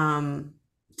get 2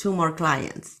 more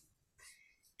clients.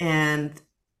 And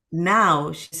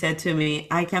now she said to me,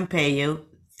 I can pay you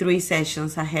 3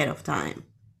 sessions ahead of time.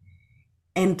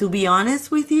 And to be honest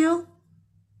with you,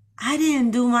 I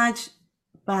didn't do much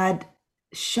but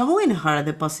showing her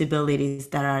the possibilities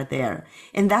that are there.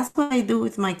 And that's what I do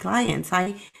with my clients.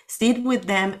 I sit with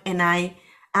them and I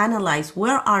analyze,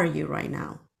 where are you right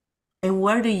now? And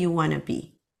where do you want to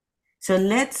be? So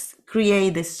let's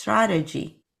create the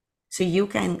strategy so you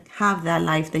can have that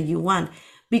life that you want.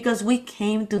 Because we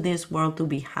came to this world to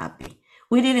be happy.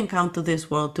 We didn't come to this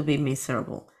world to be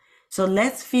miserable. So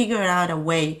let's figure out a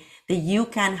way that you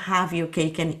can have your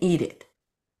cake and eat it.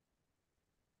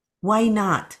 Why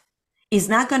not? It's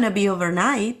not going to be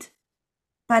overnight,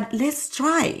 but let's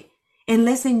try and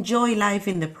let's enjoy life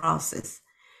in the process.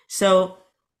 So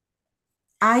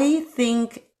I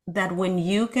think that when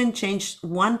you can change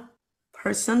one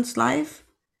person's life,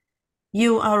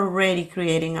 you are already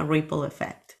creating a ripple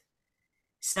effect.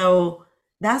 So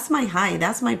that's my high,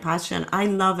 that's my passion. I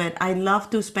love it. I love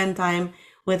to spend time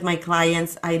with my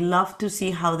clients. I love to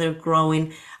see how they're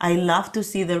growing. I love to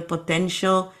see their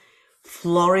potential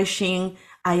flourishing.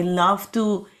 I love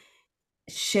to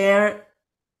share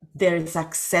their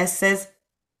successes.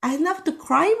 I love to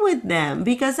cry with them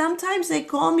because sometimes they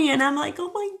call me and I'm like,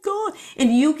 oh my God.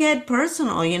 And you get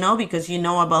personal, because you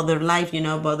know about their life, you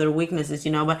know about their weaknesses,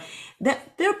 but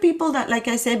there are people that, like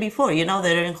I said before, that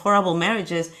are in horrible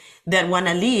marriages that want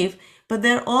to leave, but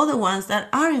there are all the ones that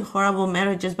are in horrible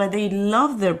marriages, but they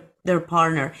love their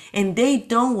partner and they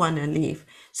don't want to leave.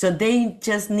 So they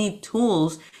just need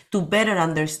tools to better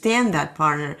understand that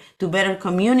partner, to better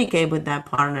communicate with that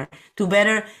partner, to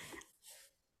better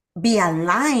be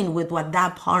aligned with what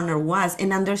that partner was,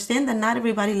 and understand that not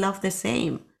everybody loves the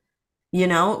same.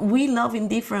 We love in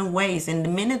different ways. And the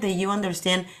minute that you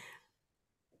understand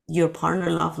your partner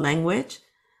love language,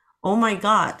 oh my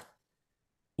God,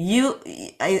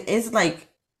 it's like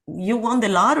you won the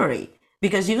lottery,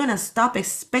 because you're going to stop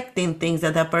expecting things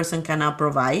that that person cannot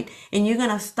provide, and you're going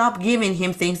to stop giving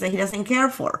him things that he doesn't care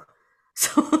for.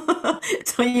 So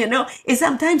it's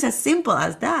sometimes as simple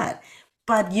as that.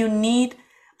 But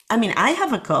I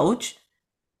have a coach.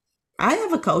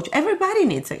 Everybody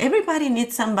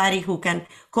needs somebody who can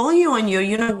call you on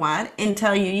your, what, and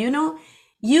tell you,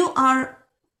 you are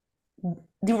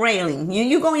derailing.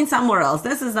 You're going somewhere else.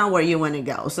 This is not where you want to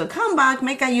go. So come back,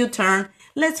 make a U-turn.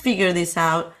 Let's figure this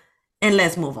out and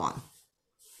let's move on.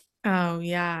 Oh,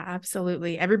 yeah,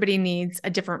 absolutely. Everybody needs a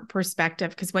different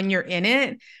perspective because when you're in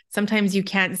it, sometimes you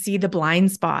can't see the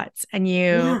blind spots and you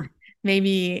Yeah.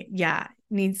 maybe,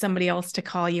 need somebody else to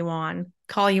call you on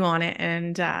it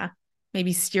and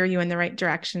maybe steer you in the right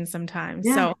direction sometimes.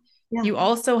 Yeah. So Yeah. you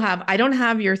also I don't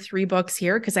have your 3 books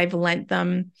here because I've lent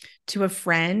them to a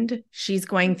friend. She's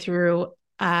going through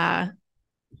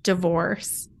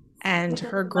divorce and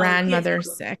her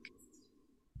grandmother's sick.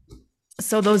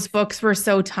 So those books were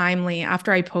so timely.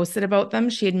 After I posted about them,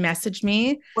 she had messaged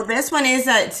me. Well, this one is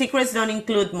Secrets Don't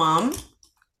Include Mom.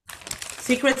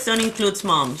 Secrets don't include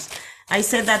moms. I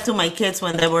said that to my kids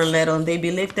when they were little, and they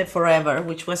believed it forever,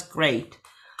 which was great.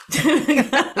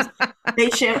 They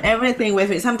share everything with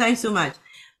me, sometimes too much.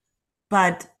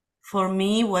 But for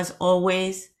me, was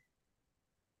always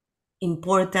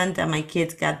important that my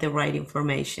kids got the right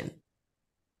information.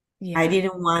 Yeah. I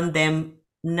didn't want them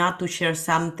not to share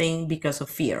something because of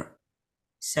fear.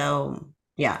 So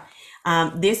yeah,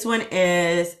 this one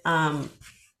is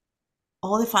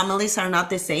all the families are not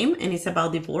the same, and it's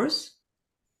about divorce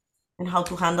and how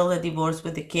to handle the divorce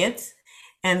with the kids.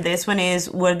 And this one is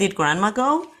Where Did Grandma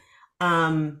Go?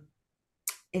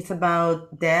 It's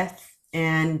about death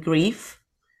and grief.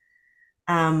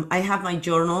 I have my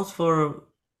journals for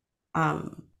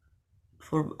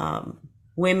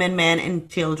women, men, and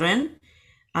children.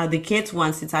 The kids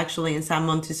ones, it's actually in San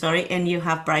Montessori, and you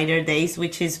have Brighter Days,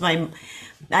 which is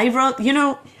I wrote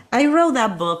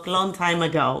that book long time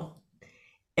ago,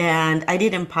 and I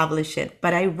didn't publish it,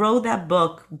 but I wrote that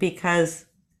book because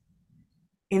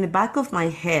in the back of my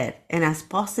head, and as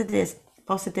positive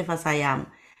as I am,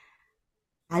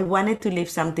 I wanted to leave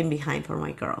something behind for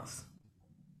my girls.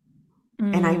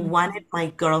 And I wanted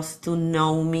my girls to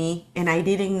know me, and I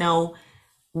didn't know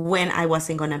when I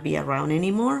wasn't going to be around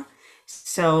anymore.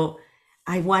 So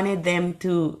I wanted them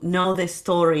to know the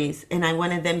stories, and I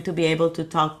wanted them to be able to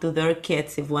talk to their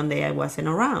kids if one day I wasn't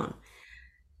around.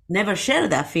 Never share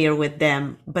that fear with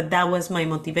them, but that was my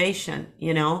motivation.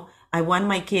 I want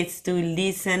my kids to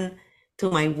listen to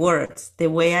my words, the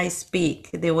way I speak,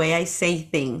 the way I say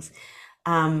things.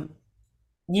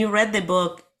 You read the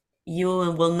book, you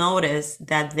will notice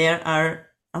that there are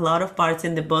a lot of parts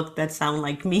in the book that sound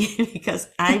like me because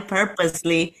I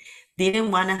purposely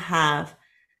didn't want to have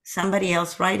somebody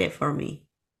else write it for me.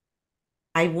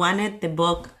 I wanted the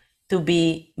book to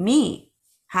be me,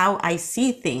 how I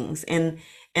see things, and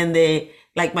the,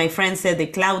 like my friend said, the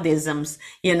Claudisms,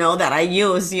 that I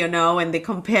use, and the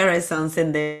comparisons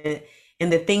and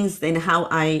the things and how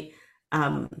I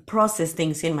process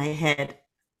things in my head.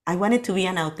 I wanted to be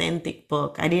an authentic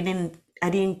book. I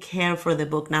didn't care for the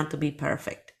book not to be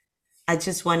perfect. I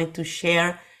just wanted to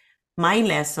share my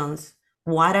lessons,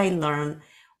 what I learned,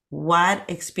 what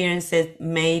experiences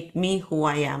made me who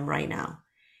I am right now.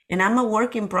 And I'm a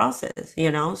work in process,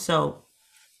 so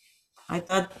I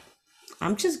thought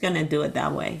I'm just going to do it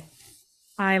that way.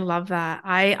 I love that.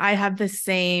 I have the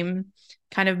same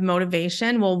kind of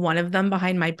motivation. Well, one of them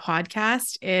behind my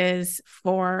podcast is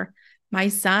for my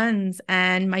sons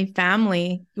and my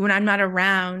family when I'm not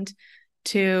around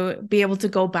to be able to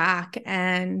go back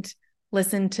and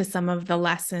listen to some of the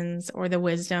lessons or the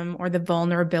wisdom or the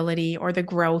vulnerability or the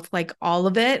growth, like all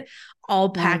of it, all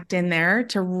Mm, packed in there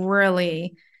to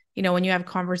really, when you have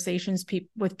conversations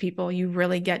with people, you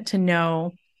really get to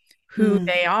know who mm.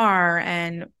 they are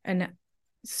and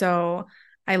so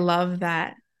I love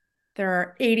that there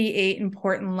are 88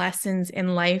 important lessons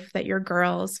in life that your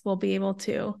girls will be able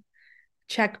to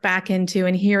check back into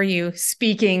and hear you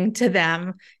speaking to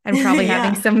them and probably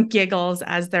having Yeah. some giggles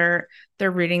as they're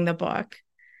reading the book.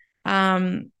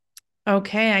 Um,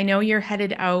 okay, I know you're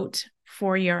headed out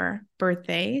for your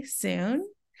birthday soon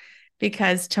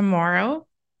because tomorrow,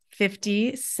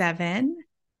 57,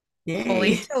 Holy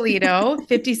Yay. Toledo,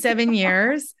 57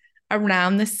 years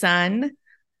around the sun,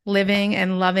 living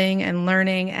and loving and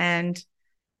learning and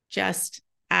just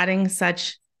adding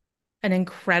such an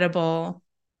incredible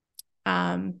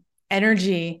um,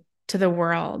 energy to the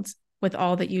world with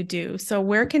all that you do. So,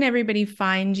 where can everybody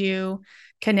find you,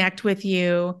 connect with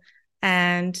you,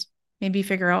 and maybe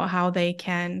figure out how they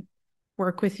can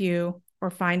work with you or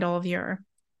find all of your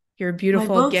My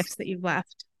beautiful books gifts that you've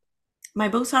left? My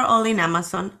books are all in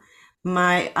Amazon.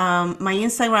 My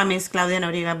Instagram is Claudia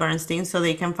Noriega-Bernstein, so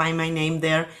they can find my name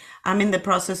there. I'm in the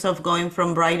process of going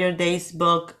from Brighter Days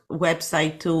book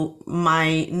website to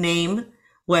my name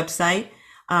website.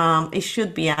 It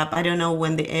should be up. I don't know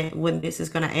when this is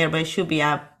gonna air, but it should be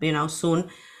up,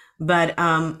 soon. But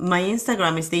my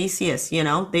Instagram is the easiest.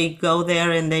 They go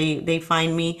there and they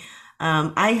find me.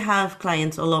 I have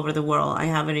clients all over the world. I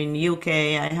have it in UK.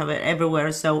 I have it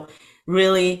everywhere. So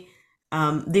really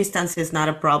distance is not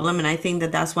a problem. And I think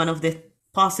that that's one of the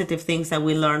positive things that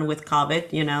we learned with COVID,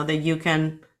 that you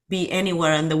can be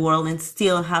anywhere in the world and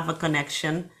still have a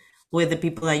connection with the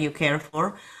people that you care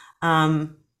for.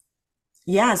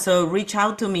 Yeah, so reach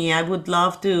out to me. I would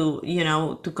love to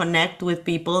connect with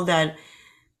people that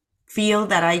feel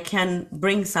that I can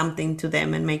bring something to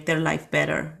them and make their life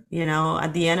better.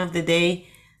 At the end of the day,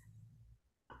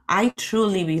 I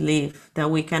truly believe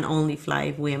that we can only fly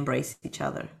if we embrace each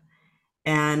other.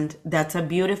 And that's a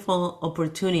beautiful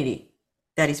opportunity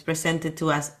that is presented to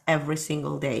us every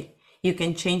single day. You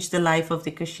can change the life of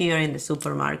the cashier in the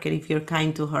supermarket if you're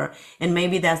kind to her. And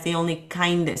maybe that's the only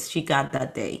kindness she got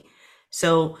that day.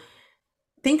 So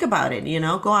think about it,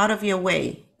 go out of your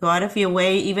way. Go out of your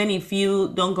way, even if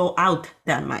you don't go out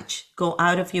that much. Go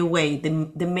out of your way.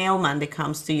 The mailman that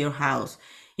comes to your house.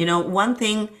 One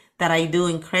thing that I do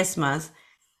in Christmas,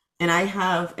 and I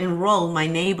have enrolled my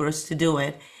neighbors to do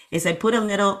it, is I put a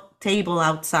little table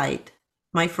outside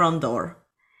my front door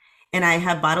and I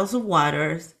have bottles of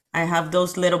waters. I have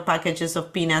those little packages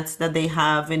of peanuts that they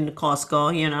have in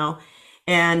Costco,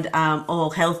 and all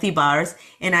healthy bars.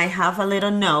 And I have a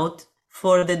little note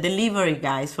for the delivery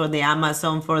guys, for the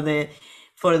Amazon, for the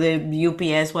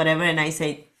UPS, whatever. And I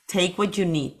say, take what you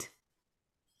need.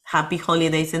 Happy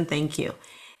holidays and thank you.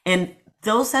 And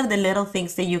those are the little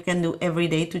things that you can do every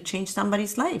day to change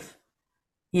somebody's life.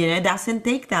 It doesn't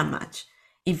take that much.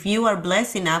 If you are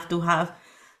blessed enough to have,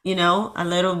 a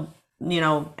little,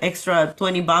 extra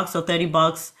 $20 or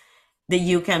 $30 that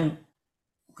you can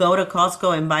go to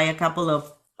Costco and buy a couple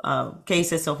of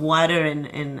cases of water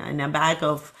and a bag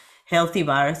of healthy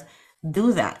bars,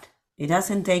 do that. It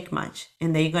doesn't take much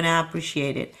and they're going to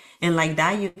appreciate it. And like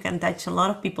that, you can touch a lot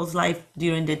of people's life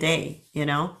during the day.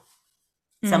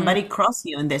 Mm-hmm. Somebody cross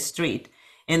you in the street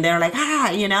and they're like,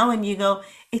 and you go,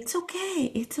 it's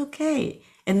okay, it's okay.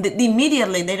 And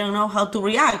immediately they don't know how to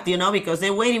react, because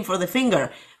they're waiting for the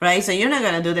finger, right? So you're not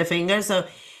going to do the finger. So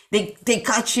they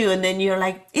cut you and then you're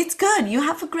like, it's good. You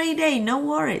have a great day. No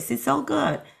worries. It's all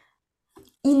good.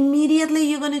 Immediately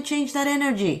you're going to change that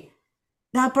energy.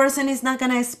 That person is not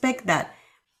going to expect that.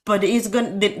 But it's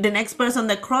going the next person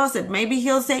that crosses it, maybe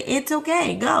he'll say, it's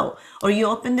okay, go. Or you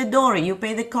open the door, you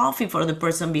pay the coffee for the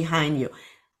person behind you.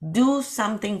 Do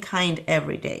something kind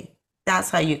every day.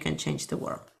 That's how you can change the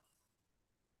world.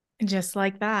 Just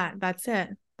like that. That's it.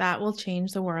 That will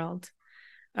change the world.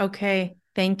 Okay.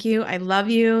 Thank you. I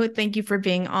love you. Thank you for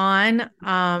being on.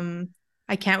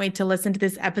 I can't wait to listen to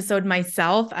this episode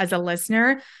myself as a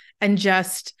listener and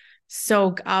just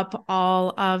soak up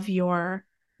all of your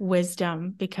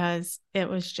wisdom because it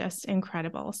was just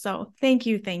incredible. So thank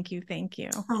you, thank you, thank you.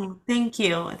 Oh, thank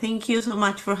you. Thank you so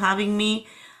much for having me.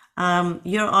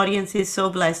 Your audience is so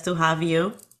blessed to have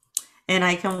you, and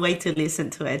I can't wait to listen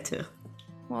to it too.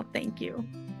 Well, thank you.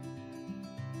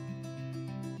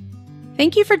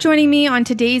 Thank you for joining me on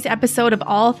today's episode of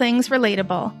All Things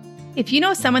Relatable. If you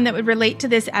know someone that would relate to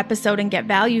this episode and get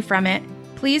value from it,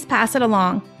 please pass it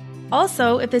along.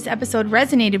 Also, if this episode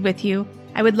resonated with you,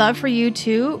 I would love for you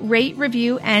to rate,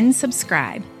 review, and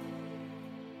subscribe.